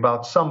story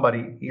about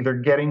somebody either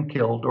getting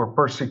killed or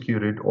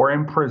persecuted or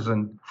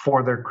imprisoned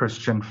for their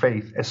Christian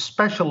faith,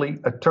 especially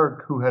a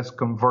Turk who has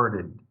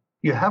converted.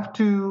 You have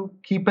to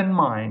keep in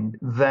mind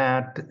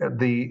that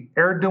the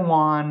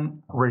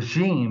Erdogan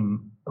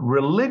regime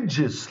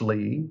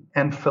religiously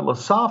and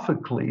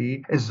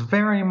philosophically is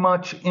very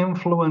much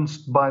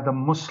influenced by the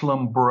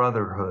Muslim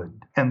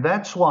Brotherhood. And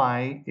that's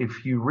why,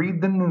 if you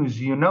read the news,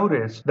 you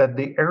notice that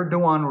the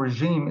Erdogan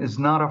regime is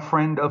not a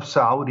friend of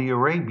Saudi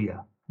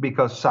Arabia,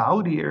 because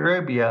Saudi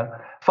Arabia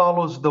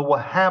follows the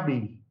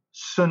Wahhabi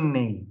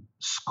Sunni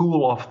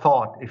school of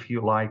thought, if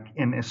you like,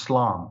 in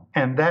Islam.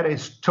 And that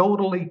is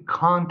totally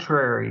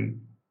contrary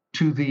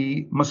to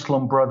the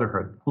Muslim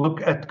Brotherhood.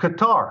 Look at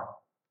Qatar.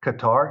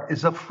 Qatar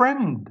is a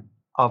friend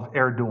of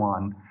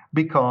Erdogan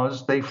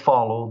because they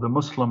follow the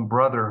Muslim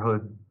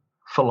Brotherhood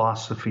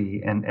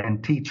philosophy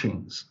and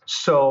teachings.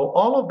 So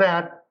all of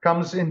that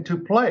comes into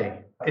play.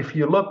 If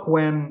you look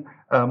when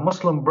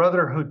Muslim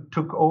Brotherhood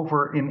took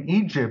over in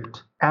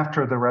Egypt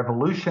after the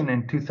revolution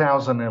in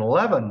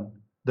 2011,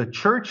 the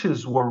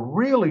churches were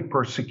really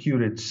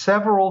persecuted.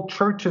 Several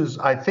churches,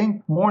 I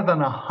think more than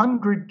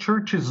 100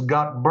 churches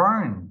got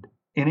burned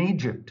in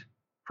Egypt,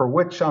 for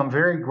which I'm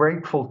very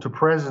grateful to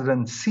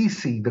President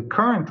Sisi, the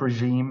current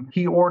regime.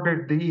 He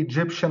ordered the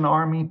Egyptian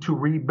army to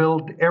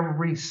rebuild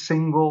every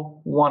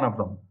single one of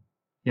them,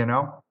 you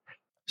know?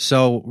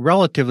 So,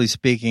 relatively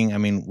speaking, I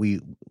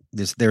mean,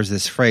 there's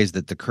this phrase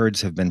that the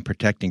Kurds have been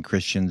protecting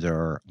Christians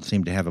or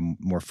seem to have a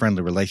more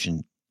friendly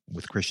relation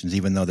with Christians,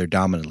 even though they're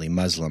dominantly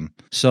Muslim.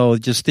 So,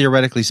 just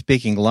theoretically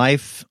speaking,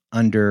 life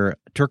under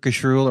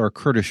Turkish rule or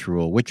Kurdish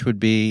rule, which would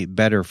be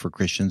better for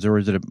Christians, or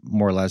is it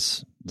more or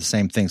less the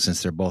same thing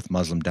since they're both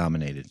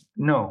Muslim-dominated?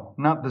 No,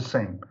 not the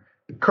same.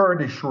 The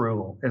Kurdish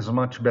rule is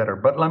much better.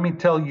 But let me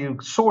tell you,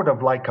 sort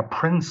of like a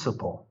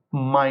principle,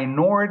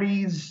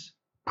 minorities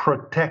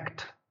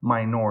protect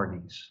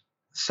minorities.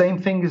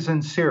 Same thing is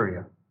in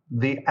Syria.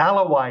 The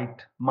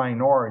Alawite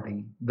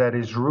minority that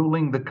is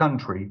ruling the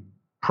country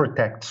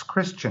protects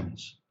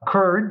Christians.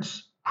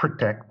 Kurds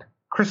protect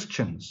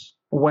Christians.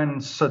 When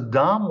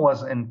Saddam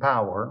was in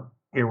power,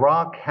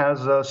 Iraq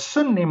has a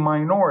Sunni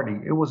minority.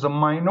 It was a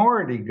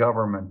minority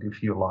government,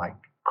 if you like.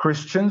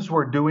 Christians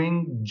were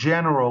doing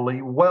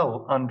generally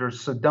well under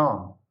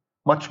Saddam,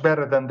 much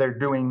better than they're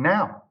doing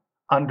now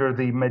under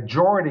the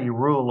majority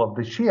rule of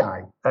the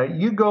Shiite.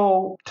 You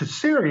go to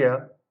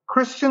Syria,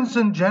 Christians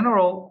in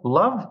general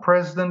love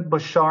President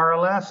Bashar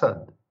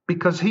al-Assad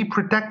because he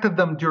protected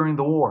them during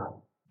the war.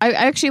 I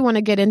actually want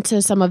to get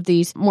into some of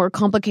these more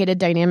complicated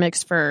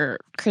dynamics for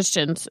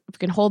Christians. If we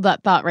can hold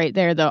that thought right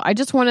there, though, I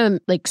just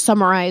want to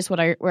summarize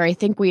where I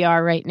think we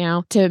are right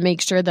now to make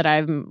sure that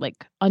I'm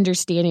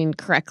understanding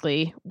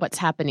correctly what's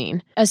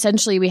happening.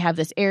 Essentially, we have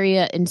this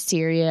area in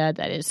Syria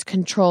that is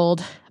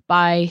controlled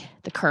by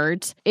the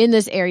Kurds. In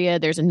this area,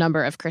 there's a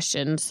number of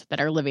Christians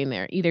that are living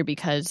there, either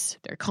because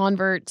they're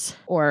converts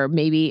or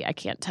maybe, I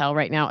can't tell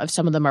right now, if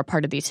some of them are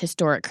part of these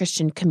historic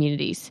Christian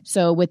communities.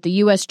 So with the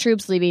U.S.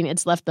 troops leaving,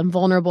 it's left them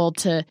vulnerable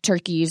to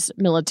Turkey's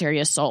military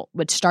assault,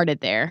 which started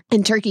there.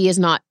 And Turkey is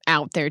not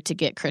out there to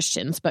get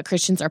Christians, but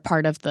Christians are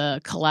part of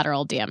the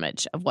collateral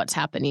damage of what's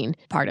happening,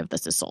 part of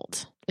this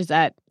assault. Is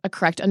that a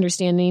correct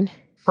understanding?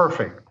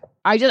 Perfect.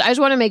 I just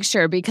want to make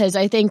sure, because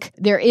I think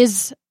there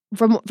is,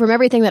 from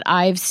everything that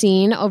I've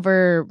seen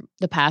over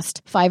the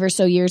past 5 or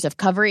so years of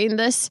covering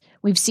this,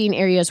 we've seen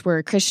areas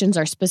where Christians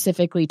are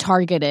specifically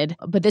targeted,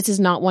 but this is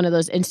not one of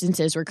those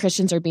instances where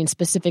Christians are being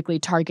specifically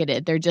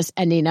targeted. They're just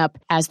ending up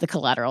as the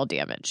collateral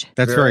damage.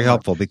 That's very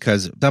helpful,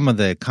 because some of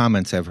the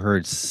comments I've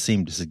heard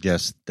seem to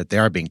suggest that they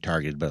are being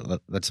targeted,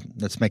 but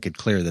let's make it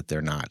clear that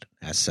they're not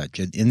as such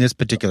in this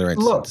particular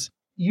instance. Look,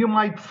 you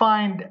might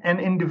find an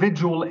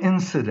individual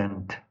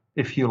incident,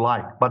 if you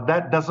like, but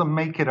that doesn't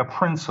make it a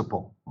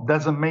principle,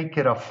 doesn't make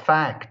it a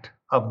fact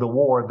of the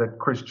war that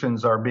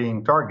Christians are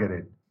being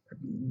targeted.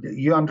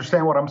 You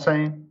understand what I'm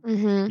saying?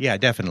 Mm-hmm. Yeah,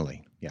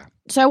 definitely. Yeah.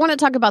 So I want to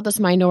talk about this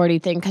minority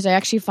thing, because I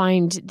actually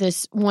find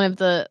this one of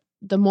the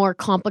more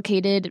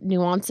complicated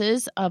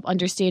nuances of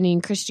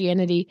understanding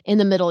Christianity in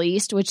the Middle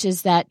East, which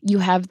is that you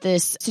have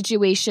this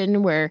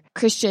situation where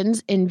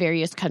Christians in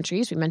various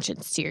countries, we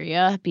mentioned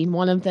Syria being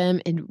one of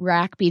them,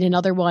 Iraq being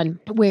another one,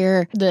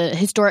 where the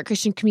historic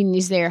Christian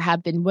communities there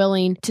have been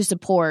willing to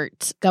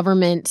support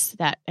governments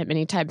that at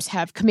many times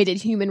have committed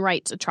human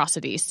rights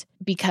atrocities,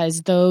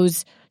 because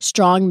those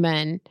strong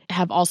men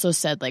have also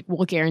said,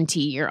 we'll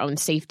guarantee your own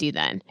safety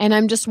then. And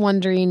I'm just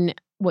wondering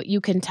what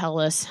you can tell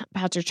us,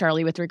 Pastor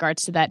Charlie, with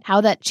regards to that,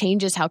 how that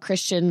changes how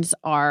Christians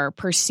are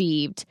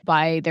perceived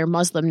by their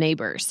Muslim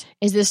neighbors.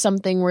 Is this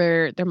something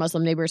where their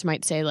Muslim neighbors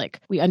might say,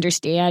 we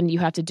understand you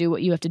have to do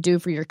what you have to do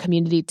for your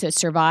community to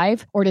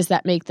survive, or does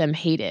that make them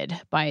hated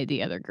by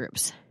the other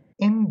groups?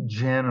 In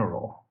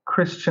general,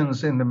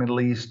 Christians in the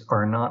Middle East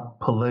are not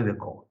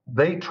political.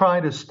 They try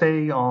to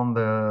stay on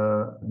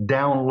the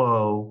down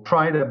low,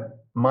 try to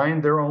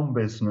mind their own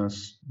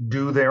business,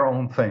 do their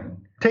own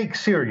thing. Take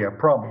Syria,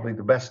 probably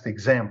the best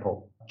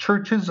example.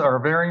 Churches are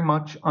very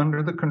much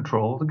under the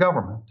control of the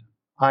government.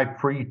 I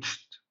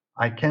preached,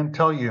 I can't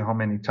tell you how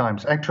many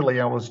times. Actually,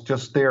 I was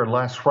just there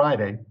last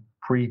Friday,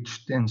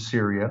 preached in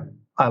Syria.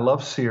 I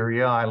love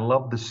Syria. I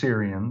love the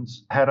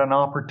Syrians. Had an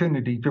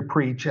opportunity to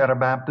preach at a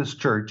Baptist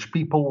church.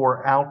 People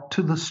were out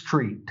to the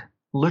street,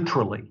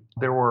 literally.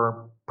 There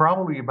were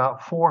probably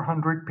about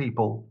 400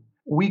 people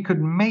we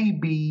could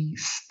maybe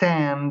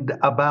stand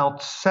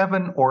about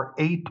 7 or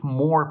 8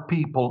 more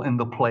people in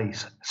the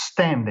place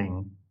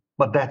standing,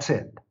 but that's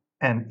it.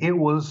 And it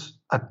was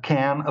a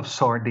can of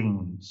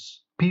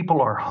sardines.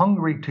 People are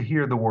hungry to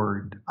hear the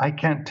word. I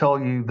can't tell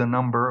you the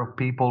number of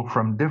people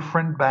from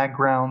different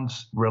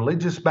backgrounds,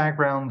 religious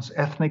backgrounds,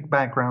 ethnic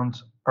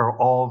backgrounds, are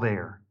all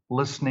there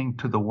listening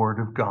to the word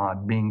of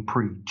God being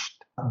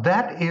preached.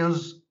 That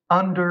is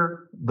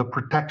under the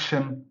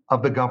protection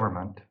of the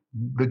government.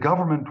 The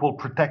government will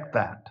protect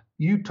that.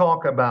 You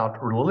talk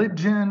about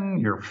religion,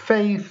 your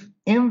faith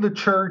in the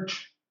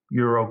church,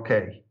 you're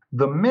okay.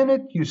 The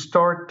minute you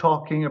start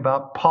talking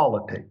about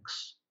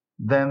politics,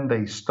 then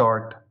they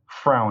start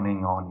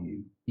frowning on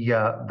you.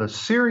 Yeah, the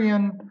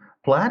Syrian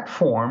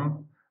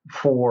platform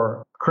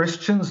for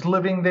Christians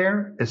living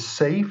there is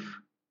safe.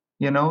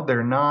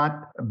 They're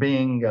not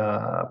being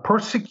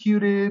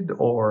persecuted,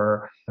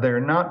 or they're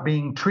not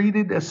being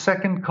treated as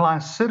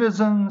second-class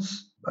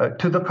citizens.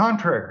 To the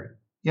contrary,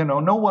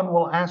 no one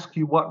will ask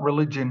you, what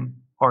religion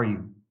are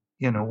you?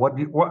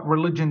 What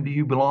religion do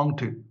you belong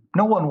to?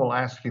 No one will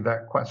ask you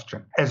that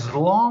question, as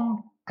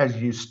long as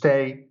you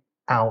stay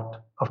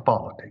out of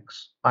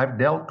politics. I've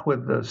dealt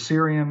with the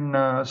Syrian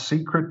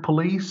secret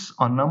police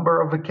on a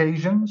number of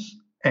occasions,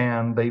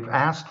 and they've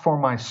asked for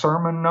my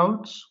sermon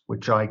notes,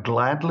 which I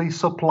gladly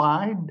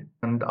supplied.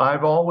 And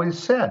I've always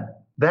said,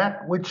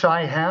 that which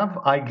I have,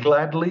 I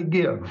gladly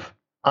give.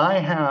 I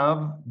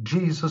have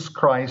Jesus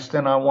Christ,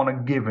 and I want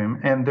to give him,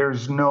 and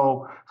there's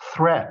no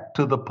threat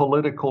to the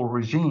political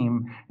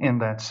regime in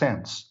that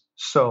sense.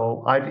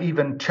 So I've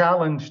even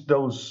challenged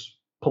those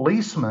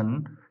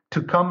policemen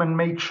to come and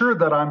make sure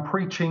that I'm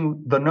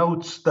preaching the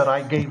notes that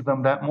I gave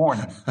them that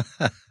morning.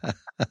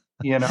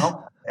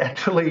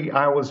 Actually,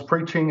 I was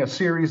preaching a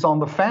series on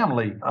the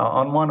family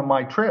on one of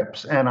my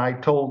trips, and I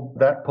told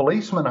that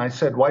policeman, I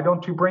said, why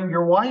don't you bring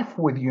your wife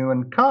with you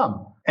and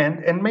come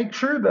and make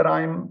sure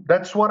that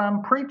that's what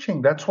I'm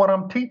preaching, that's what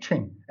I'm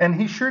teaching. And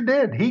he sure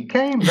did. He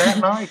came that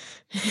night.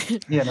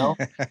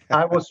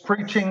 I was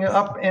preaching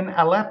up in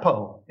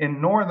Aleppo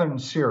in northern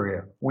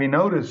Syria. We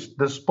noticed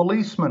this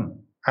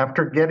policeman,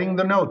 after getting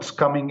the notes,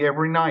 coming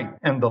every night.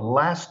 And the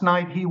last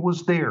night he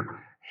was there,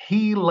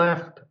 he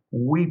left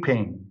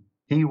weeping.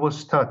 He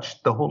was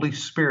touched. The Holy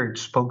Spirit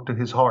spoke to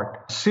his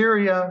heart.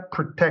 Syria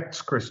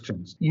protects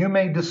Christians. You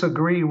may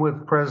disagree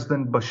with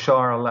President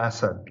Bashar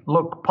al-Assad.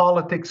 Look,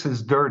 politics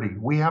is dirty.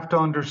 We have to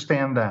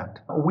understand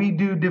that. We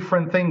do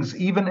different things.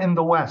 Even in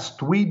the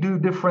West, we do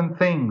different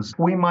things.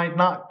 We might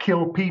not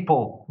kill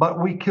people, but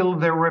we kill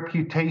their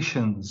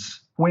reputations.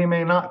 We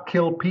may not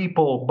kill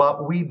people,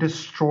 but we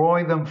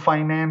destroy them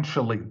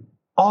financially.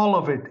 All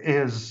of it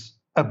is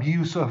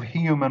abuse of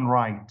human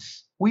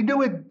rights. We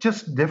do it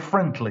just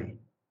differently.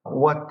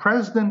 What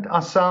President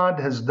Assad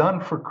has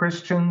done for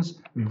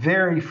Christians,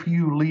 very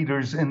few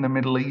leaders in the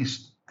Middle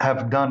East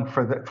have done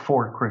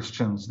for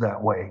Christians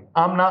that way.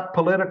 I'm not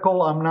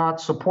political. I'm not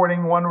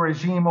supporting one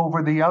regime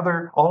over the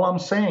other. All I'm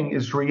saying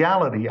is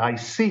reality. I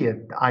see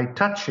it. I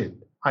touch it.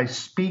 I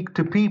speak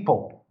to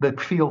people that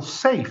feel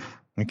safe.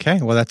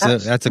 Okay, well,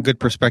 that's a good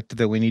perspective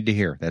that we need to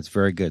hear. That's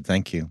very good.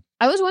 Thank you.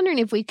 I was wondering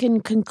if we can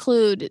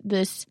conclude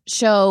this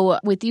show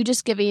with you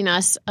just giving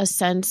us a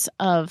sense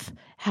of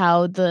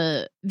how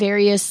the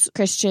various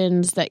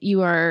Christians that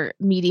you are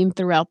meeting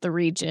throughout the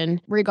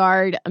region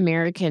regard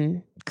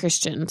American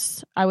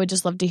Christians. I would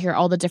just love to hear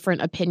all the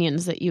different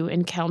opinions that you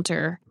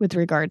encounter with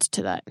regards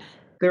to that.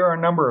 There are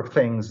a number of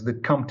things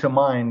that come to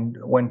mind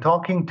when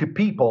talking to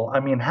people.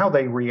 How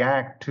they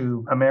react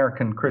to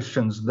American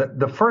Christians.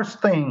 The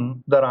first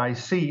thing that I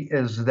see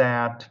is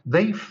that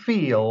they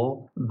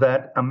feel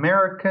that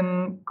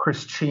American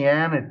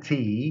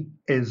Christianity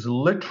is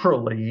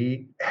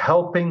literally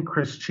helping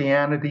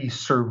Christianity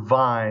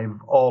survive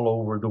all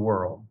over the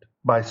world.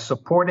 By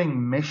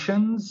supporting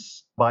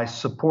missions, by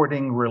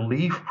supporting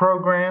relief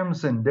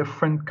programs in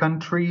different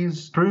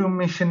countries, through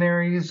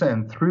missionaries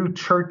and through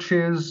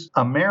churches,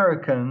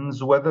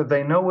 Americans, whether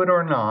they know it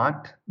or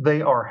not,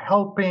 they are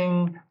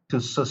helping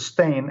to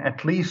sustain,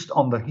 at least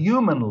on the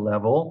human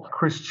level,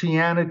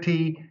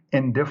 Christianity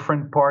in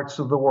different parts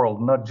of the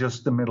world, not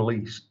just the Middle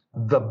East.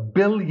 The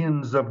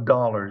billions of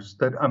dollars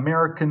that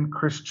American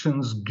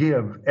Christians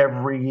give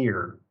every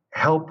year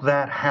help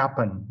that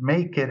happen,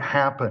 make it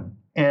happen.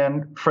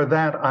 And for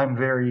that, I'm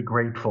very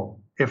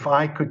grateful. If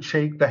I could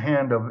shake the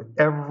hand of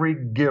every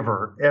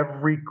giver,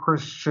 every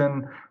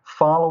Christian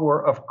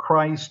follower of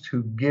Christ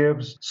who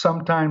gives,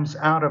 sometimes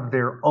out of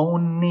their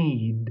own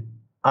need,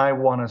 I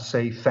want to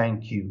say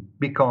thank you,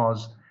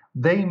 because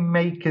they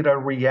make it a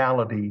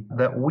reality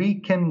that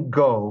we can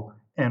go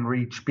and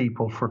reach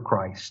people for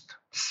Christ.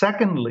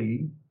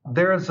 Secondly,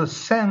 there is a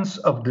sense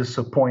of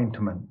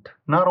disappointment,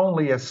 not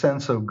only a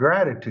sense of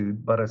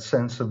gratitude, but a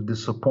sense of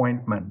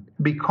disappointment,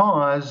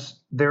 because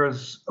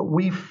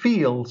we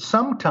feel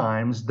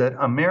sometimes that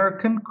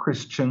American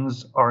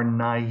Christians are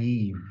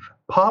naive.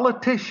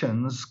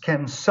 Politicians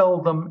can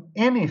sell them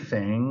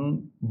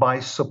anything by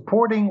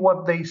supporting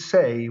what they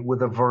say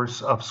with a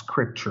verse of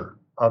Scripture.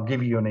 I'll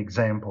give you an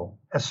example,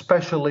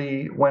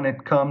 especially when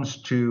it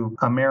comes to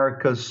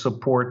America's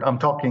support. I'm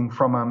talking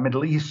from a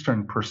Middle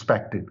Eastern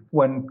perspective.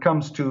 When it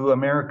comes to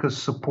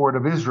America's support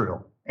of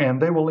Israel,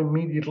 and they will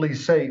immediately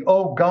say,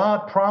 oh,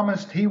 God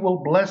promised he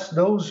will bless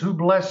those who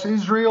bless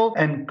Israel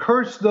and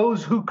curse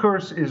those who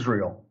curse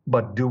Israel.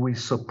 But do we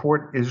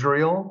support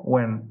Israel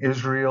when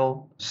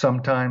Israel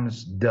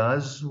sometimes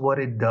does what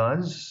it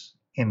does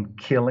in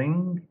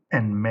killing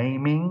and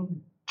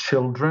maiming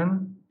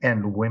children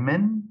and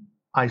women?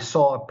 I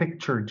saw a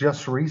picture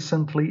just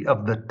recently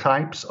of the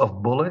types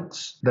of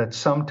bullets that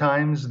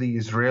sometimes the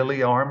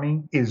Israeli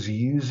army is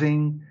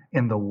using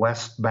in the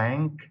West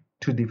Bank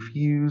to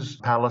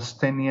defuse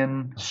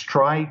Palestinian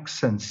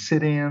strikes and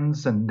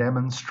sit-ins and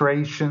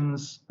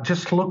demonstrations.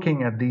 Just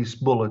looking at these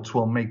bullets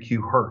will make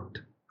you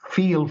hurt.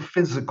 Feel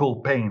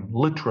physical pain,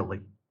 literally.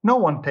 No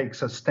one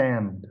takes a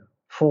stand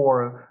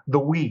for the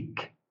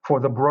weak, for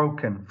the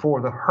broken,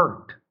 for the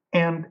hurt.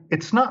 And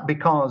it's not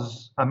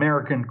because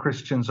American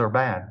Christians are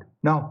bad.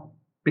 No,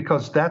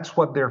 because that's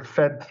what they're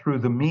fed through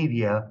the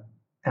media,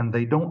 and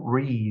they don't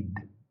read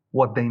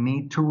what they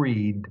need to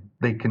read.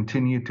 They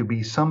continue to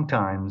be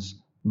sometimes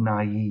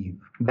naive.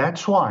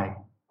 That's why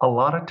a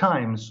lot of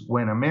times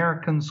when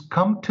Americans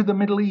come to the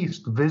Middle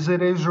East,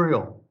 visit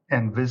Israel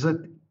and visit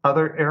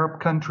other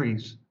Arab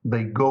countries,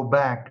 they go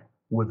back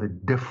with a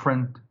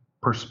different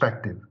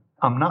perspective.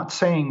 I'm not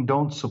saying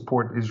don't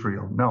support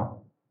Israel.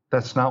 No,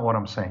 that's not what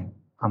I'm saying.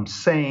 I'm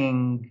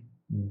saying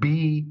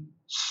be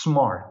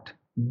smart.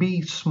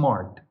 Be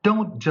smart.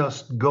 Don't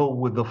just go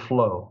with the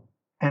flow,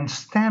 and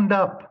stand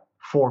up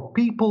for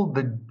people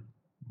that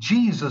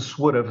Jesus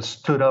would have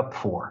stood up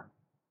for.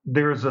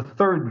 There's a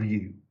third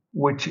view,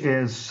 which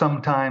is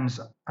sometimes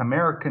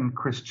American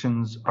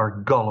Christians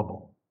are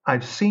gullible.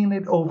 I've seen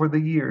it over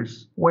the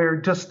years where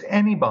just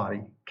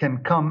anybody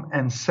can come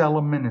and sell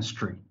a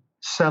ministry,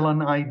 sell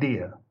an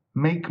idea,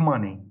 make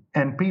money,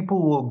 and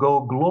people will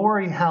go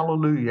glory,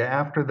 hallelujah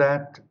after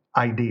that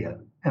idea.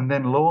 And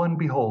then lo and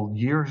behold,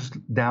 years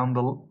down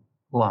the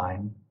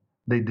line,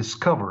 they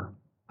discover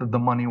that the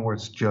money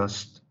was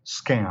just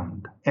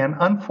scammed. And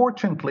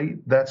unfortunately,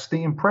 that's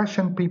the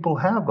impression people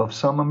have of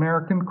some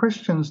American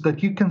Christians,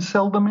 that you can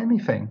sell them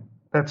anything.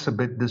 That's a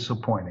bit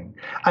disappointing.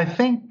 I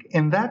think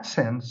in that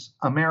sense,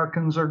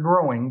 Americans are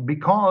growing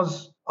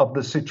because of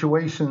the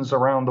situations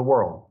around the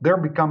world. They're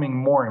becoming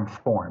more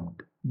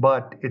informed,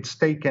 but it's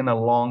taken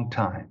a long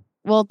time.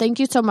 Well, thank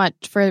you so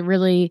much for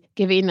really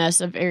giving us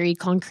a very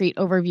concrete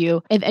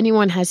overview. If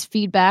anyone has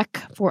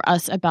feedback for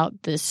us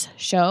about this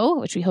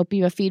show, which we hope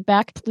you have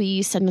feedback,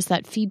 please send us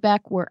that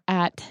feedback. We're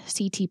at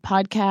CT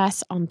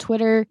Podcasts on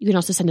Twitter. You can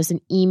also send us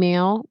an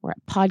email. We're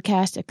at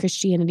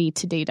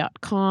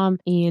podcast@christianitytoday.com.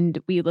 And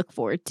we look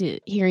forward to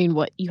hearing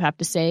what you have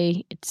to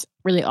say. It's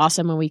really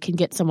awesome when we can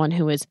get someone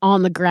who is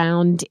on the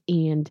ground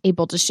and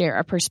able to share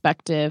a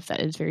perspective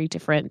that is very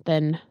different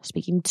than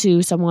speaking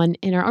to someone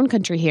in our own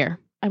country here.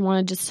 I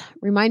want to just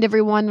remind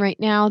everyone right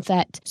now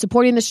that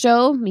supporting the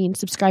show means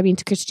subscribing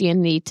to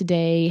Christianity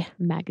Today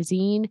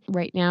magazine.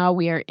 Right now,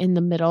 we are in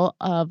the middle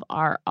of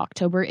our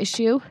October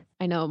issue.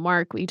 I know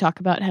Mark, we talk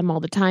about him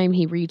all the time.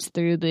 He reads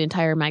through the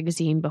entire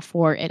magazine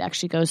before it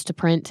actually goes to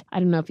print. I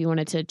don't know if you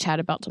wanted to chat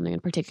about something in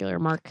particular,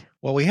 Mark.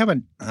 Well, we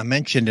haven't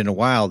mentioned in a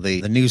while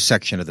the news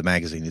section of the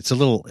magazine. It's a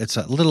little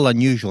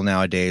unusual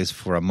nowadays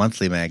for a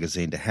monthly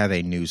magazine to have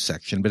a news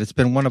section, but it's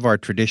been one of our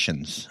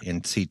traditions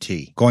in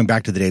CT, going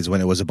back to the days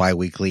when it was a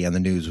biweekly and the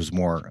news was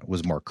more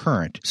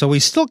current. So we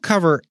still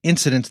cover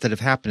incidents that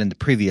have happened in the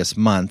previous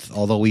month,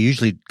 although we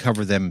usually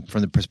cover them from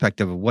the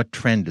perspective of what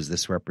trend does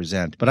this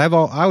represent. But I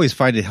always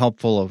find it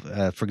helpful.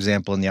 For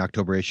example, in the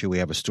October issue, we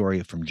have a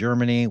story from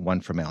Germany,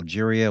 one from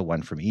Algeria,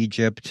 one from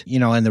Egypt. You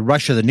know, in the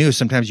rush of the news,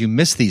 sometimes you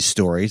miss these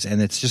stories.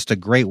 And it's just a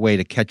great way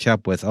to catch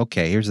up with,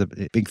 okay, here's a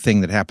big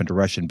thing that happened to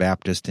Russian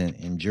Baptists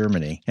in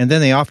Germany. And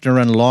then they often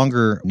run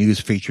longer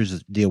news features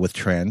that deal with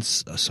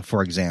trends. So,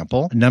 for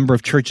example, a number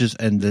of churches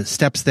and the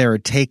steps they're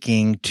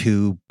taking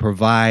to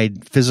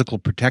provide physical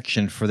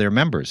protection for their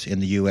members in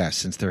the U.S.,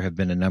 since there have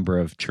been a number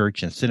of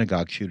church and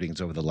synagogue shootings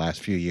over the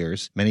last few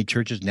years. Many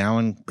churches now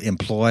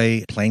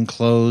employ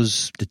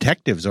plainclothes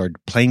detectives or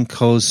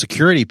plainclothes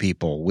security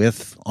people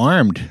with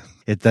armed.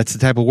 That's the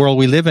type of world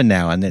we live in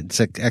now, and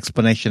it's an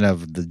explanation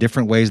of the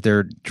different ways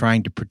they're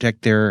trying to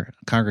protect their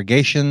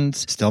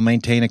congregations, still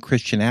maintain a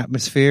Christian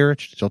atmosphere,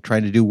 still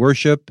trying to do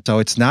worship. So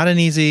it's not an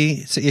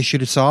easy issue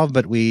to solve,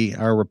 but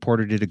our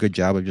reporter did a good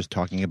job of just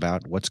talking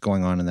about what's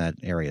going on in that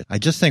area. I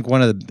just think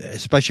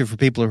especially for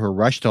people who are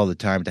rushed all the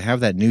time, to have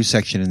that news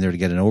section in there to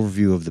get an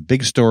overview of the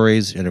big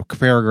stories in a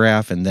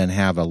paragraph and then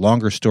have a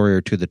longer story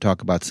or two that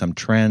talk about some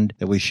trend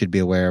that we should be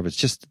aware of. It's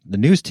just the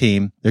news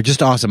team, they're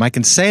just awesome. I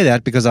can say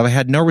that because I've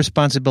had no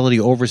responsibility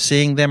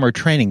overseeing them or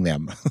training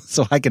them,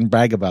 so I can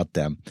brag about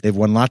them. They've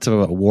won lots of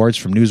awards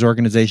from news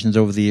organizations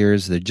over the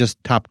years. They're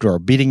just top drawer,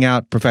 beating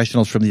out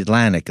professionals from the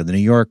Atlantic and the New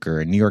Yorker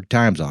and New York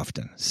Times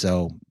often.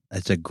 So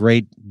it's a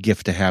great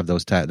gift to have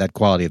that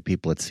quality of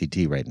people at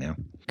CT right now.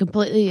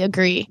 Completely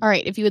agree. All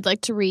right. If you would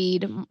like to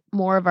read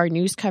more of our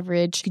news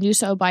coverage, you can do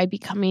so by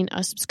becoming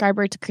a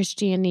subscriber to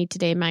Christianity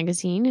Today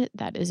magazine.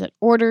 That is at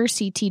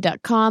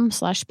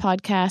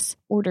orderct.com/podcast,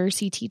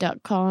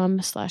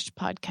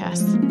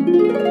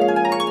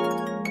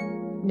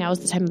 orderct.com/podcast. Now is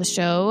the time of the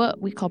show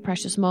we call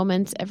Precious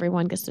Moments.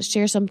 Everyone gets to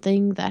share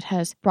something that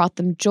has brought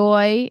them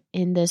joy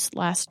in this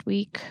last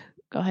week.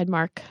 Go ahead,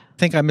 Mark. I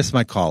think I missed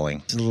my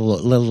calling. It's a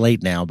little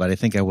late now, but I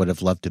think I would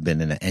have loved to have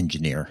been an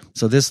engineer.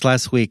 So this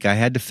last week, I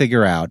had to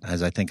figure out,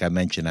 as I think I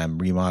mentioned, I'm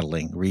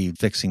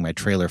refixing my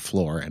trailer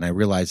floor, and I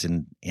realized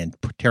in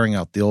tearing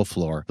out the old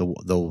floor,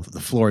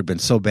 the floor had been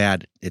so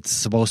bad, it's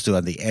supposed to,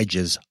 on the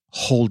edges,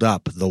 hold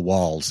up the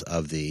walls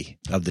of the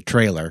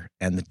trailer,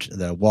 and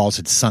the walls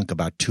had sunk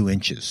about 2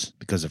 inches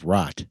because of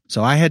rot.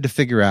 So I had to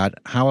figure out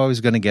how I was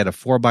going to get a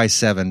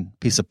 4x7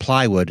 piece of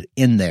plywood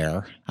in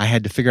there. I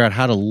had to figure out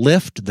how to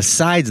lift the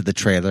sides of the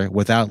trailer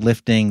without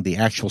lifting the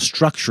actual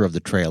structure of the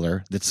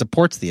trailer that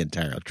supports the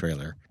entire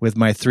trailer with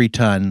my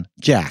 3-ton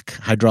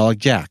hydraulic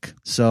jack.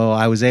 So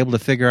I was able to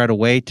figure out a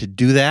way to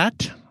do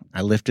that.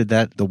 I lifted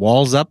the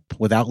walls up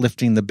without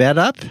lifting the bed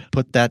up,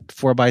 put that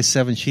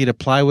 4x7 sheet of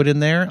plywood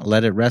in there,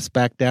 let it rest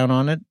back down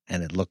on it,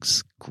 and it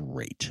looks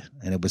great.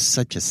 And it was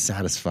such a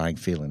satisfying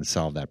feeling to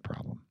solve that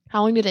problem.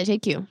 How long did it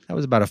take you? That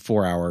was about a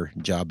 4-hour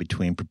job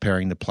between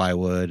preparing the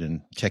plywood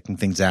and checking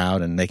things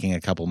out and making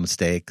a couple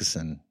mistakes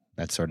and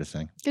that sort of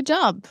thing. Good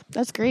job.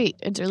 That's great.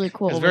 It's really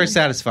cool. It's very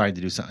satisfying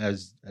to do something.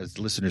 As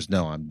listeners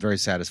know, I'm very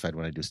satisfied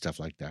when I do stuff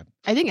like that.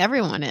 I think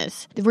everyone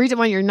is. The reason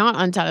why you're not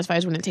unsatisfied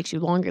is when it takes you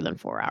longer than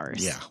 4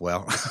 hours. Yeah,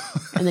 well.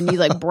 And then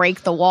you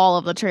break the wall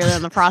of the trailer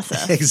in the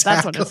process.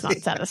 Exactly. That's when it's not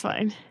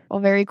satisfying.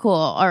 Well, very cool.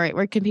 All right.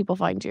 Where can people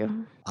find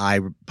you? I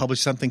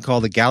published something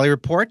called the Galley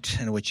Report,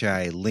 in which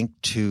I link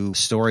to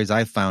stories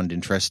I found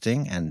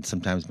interesting and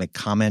sometimes make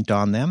comment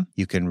on them.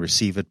 You can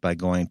receive it by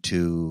going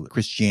to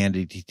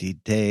Christianity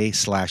Today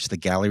 /the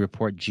Galley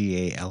Report,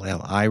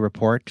 GALLI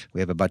report.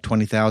 We have about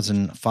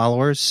 20,000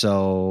 followers,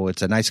 so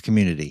it's a nice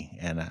community.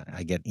 And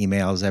I get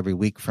emails every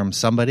week from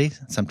somebody,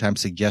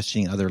 sometimes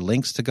suggesting other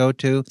links to go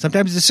to,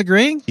 sometimes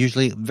disagreeing,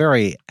 usually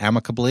very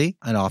amicably,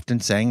 and often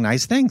saying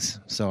nice things.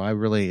 So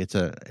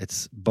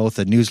it's both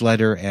a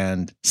newsletter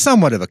and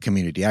somewhat of a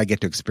community. I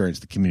get to experience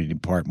the community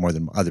part more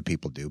than other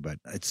people do, but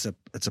it's a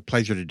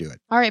pleasure to do it.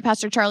 All right,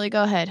 Pastor Charlie,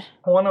 go ahead.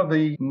 One of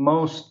the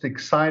most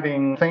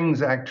exciting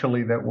things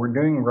actually that we're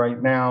doing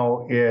right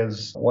now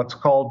is what's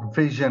called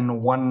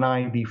Vision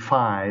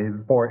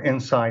 195 for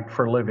Insight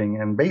for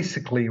Living. And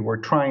basically we're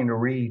trying to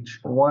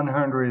reach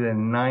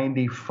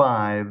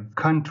 195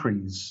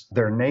 countries,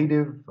 their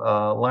native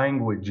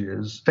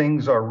languages.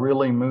 Things are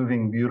really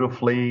moving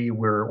beautifully.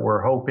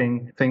 We're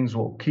hoping things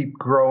will keep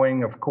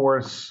growing. Of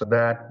course,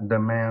 that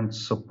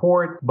demands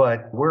support,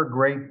 but we're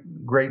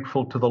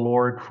grateful to the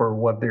Lord for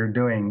what they're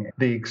doing.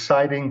 The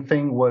exciting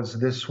thing was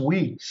this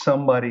week,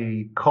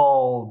 somebody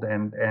called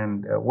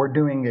and we're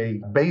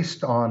doing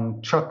based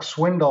on Chuck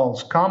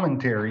Swindoll's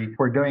commentary,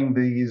 we're doing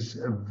these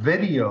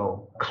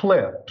video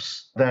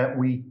clips that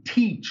we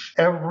teach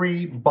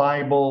every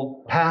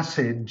Bible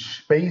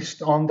passage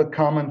based on the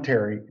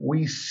commentary.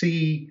 We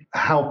see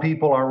how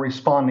people are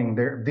responding.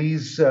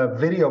 These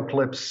video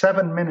clips,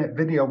 7-minute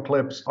video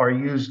clips, are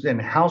used in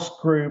house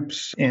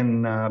groups,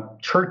 in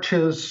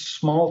churches,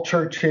 small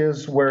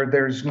churches where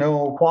there's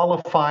no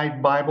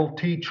qualified Bible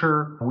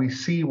teacher. We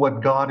see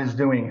what God is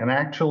doing. And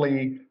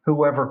actually,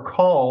 whoever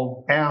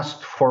called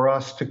asked for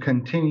us to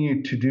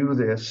continue to do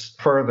this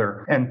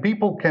further. And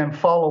people can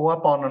follow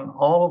up on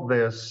all of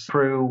this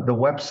through the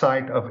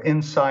website of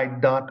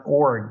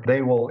insight.org.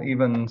 They will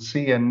even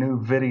see a new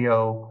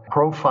video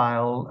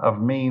profile of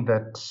me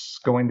that's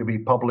going to be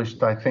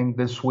published, I think,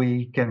 this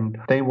week. And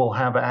they will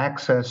have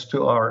access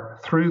to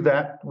through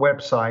that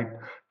website,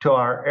 to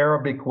our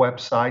Arabic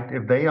website.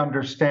 If they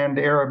understand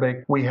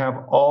Arabic, we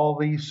have all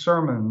these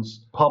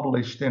sermons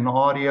published in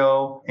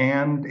audio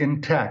and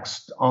in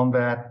text on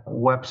that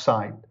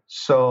website.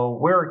 So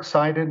we're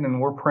excited and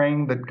we're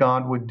praying that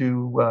God would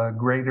do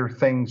greater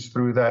things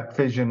through that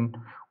Vision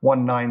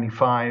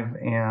 195,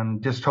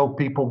 and just hope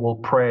people will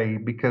pray,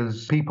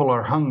 because people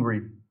are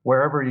hungry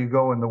wherever you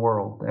go in the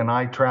world. And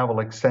I travel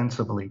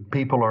extensively.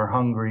 People are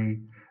hungry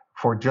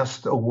for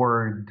just a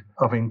word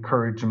of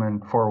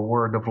encouragement, for a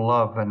word of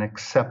love and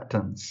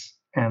acceptance.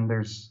 And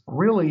there's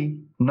really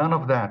none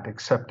of that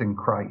except in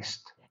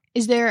Christ.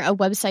 Is there a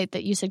website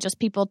that you suggest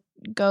people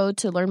go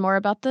to learn more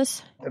about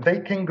this?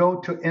 They can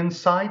go to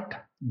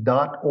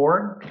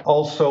insight.org.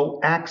 Also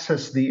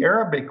access the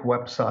Arabic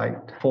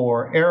website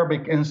for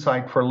Arabic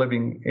Insight for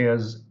Living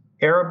is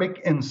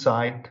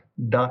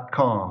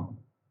arabicinsight.com.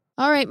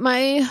 All right,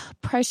 my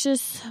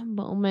precious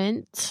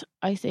moment,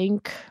 I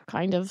think,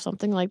 kind of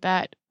something like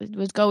that. It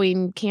was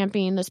going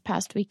camping this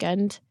past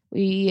weekend.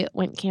 We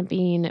went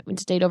camping and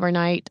stayed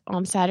overnight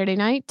on Saturday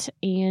night,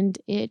 and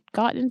it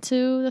got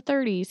into the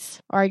 30s.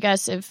 Or I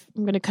guess if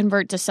I'm going to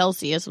convert to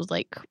Celsius, it was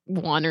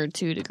 1 or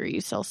 2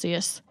 degrees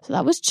Celsius. So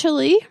that was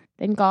chilly.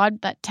 Thank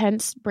God that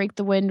tents break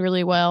the wind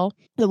really well.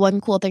 The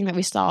one cool thing that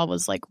we saw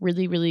was like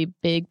really, really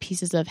big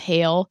pieces of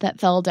hail that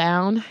fell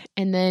down.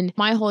 And then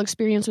my whole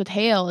experience with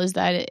hail is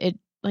that it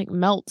like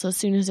melts as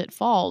soon as it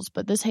falls,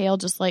 but this hail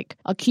just like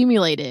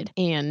accumulated,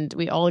 and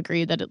we all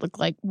agreed that it looked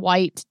like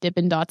white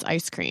Dippin' Dots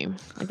ice cream.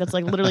 Like that's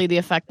like literally the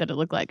effect that it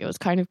looked like. It was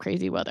kind of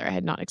crazy weather. I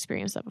had not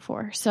experienced that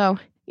before. So,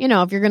 you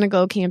know, if you're going to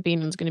go camping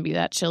and it's going to be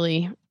that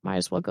chilly, might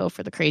as well go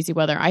for the crazy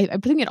weather. I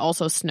think it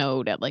also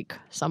snowed at like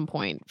some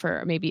point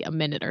for maybe a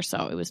minute or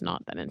so. It was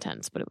not that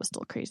intense, but it was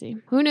still crazy.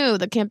 Who knew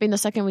that camping the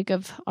second week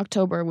of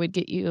October would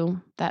get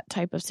you that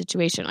type of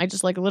situation? I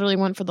just like literally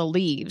went for the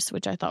leaves,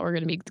 which I thought were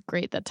going to be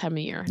great that time of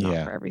year,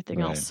 not for everything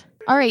else.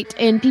 All right.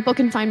 And people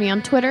can find me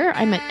on Twitter.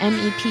 I'm at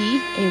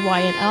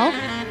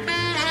MEPAYNL.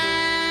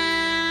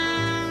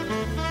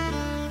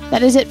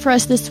 That is it for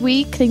us this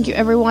week. Thank you,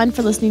 everyone,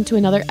 for listening to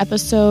another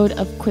episode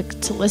of Quick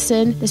to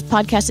Listen. This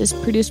podcast is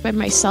produced by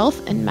myself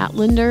and Matt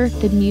Linder.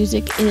 The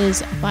music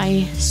is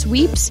by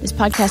Sweeps. This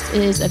podcast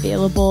is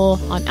available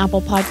on Apple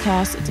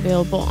Podcasts. It's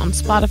available on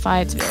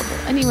Spotify. It's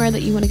available anywhere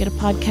that you want to get a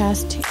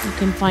podcast. You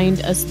can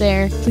find us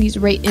there. Please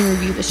rate and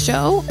review the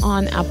show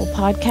on Apple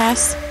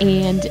Podcasts.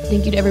 And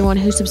thank you to everyone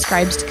who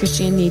subscribes to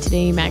Christianity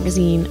Today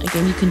magazine.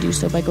 Again, you can do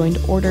so by going to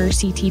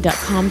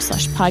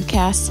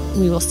orderct.com/podcasts.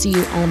 We will see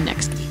you all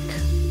next week.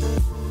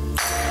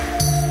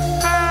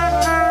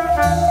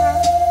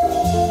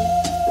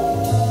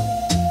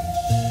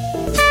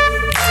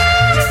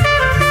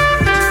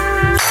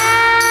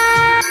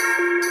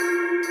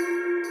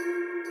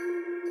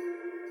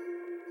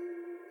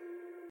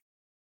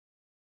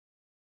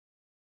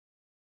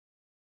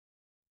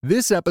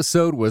 This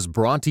episode was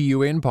brought to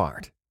you in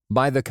part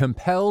by the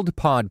Compelled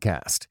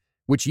Podcast,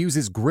 which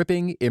uses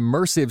gripping,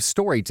 immersive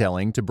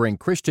storytelling to bring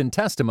Christian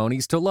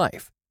testimonies to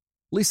life.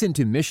 Listen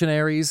to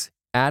missionaries,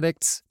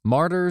 addicts,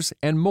 martyrs,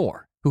 and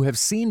more who have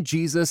seen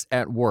Jesus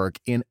at work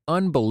in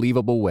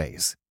unbelievable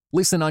ways.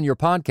 Listen on your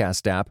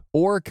podcast app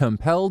or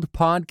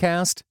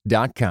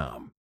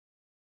compelledpodcast.com.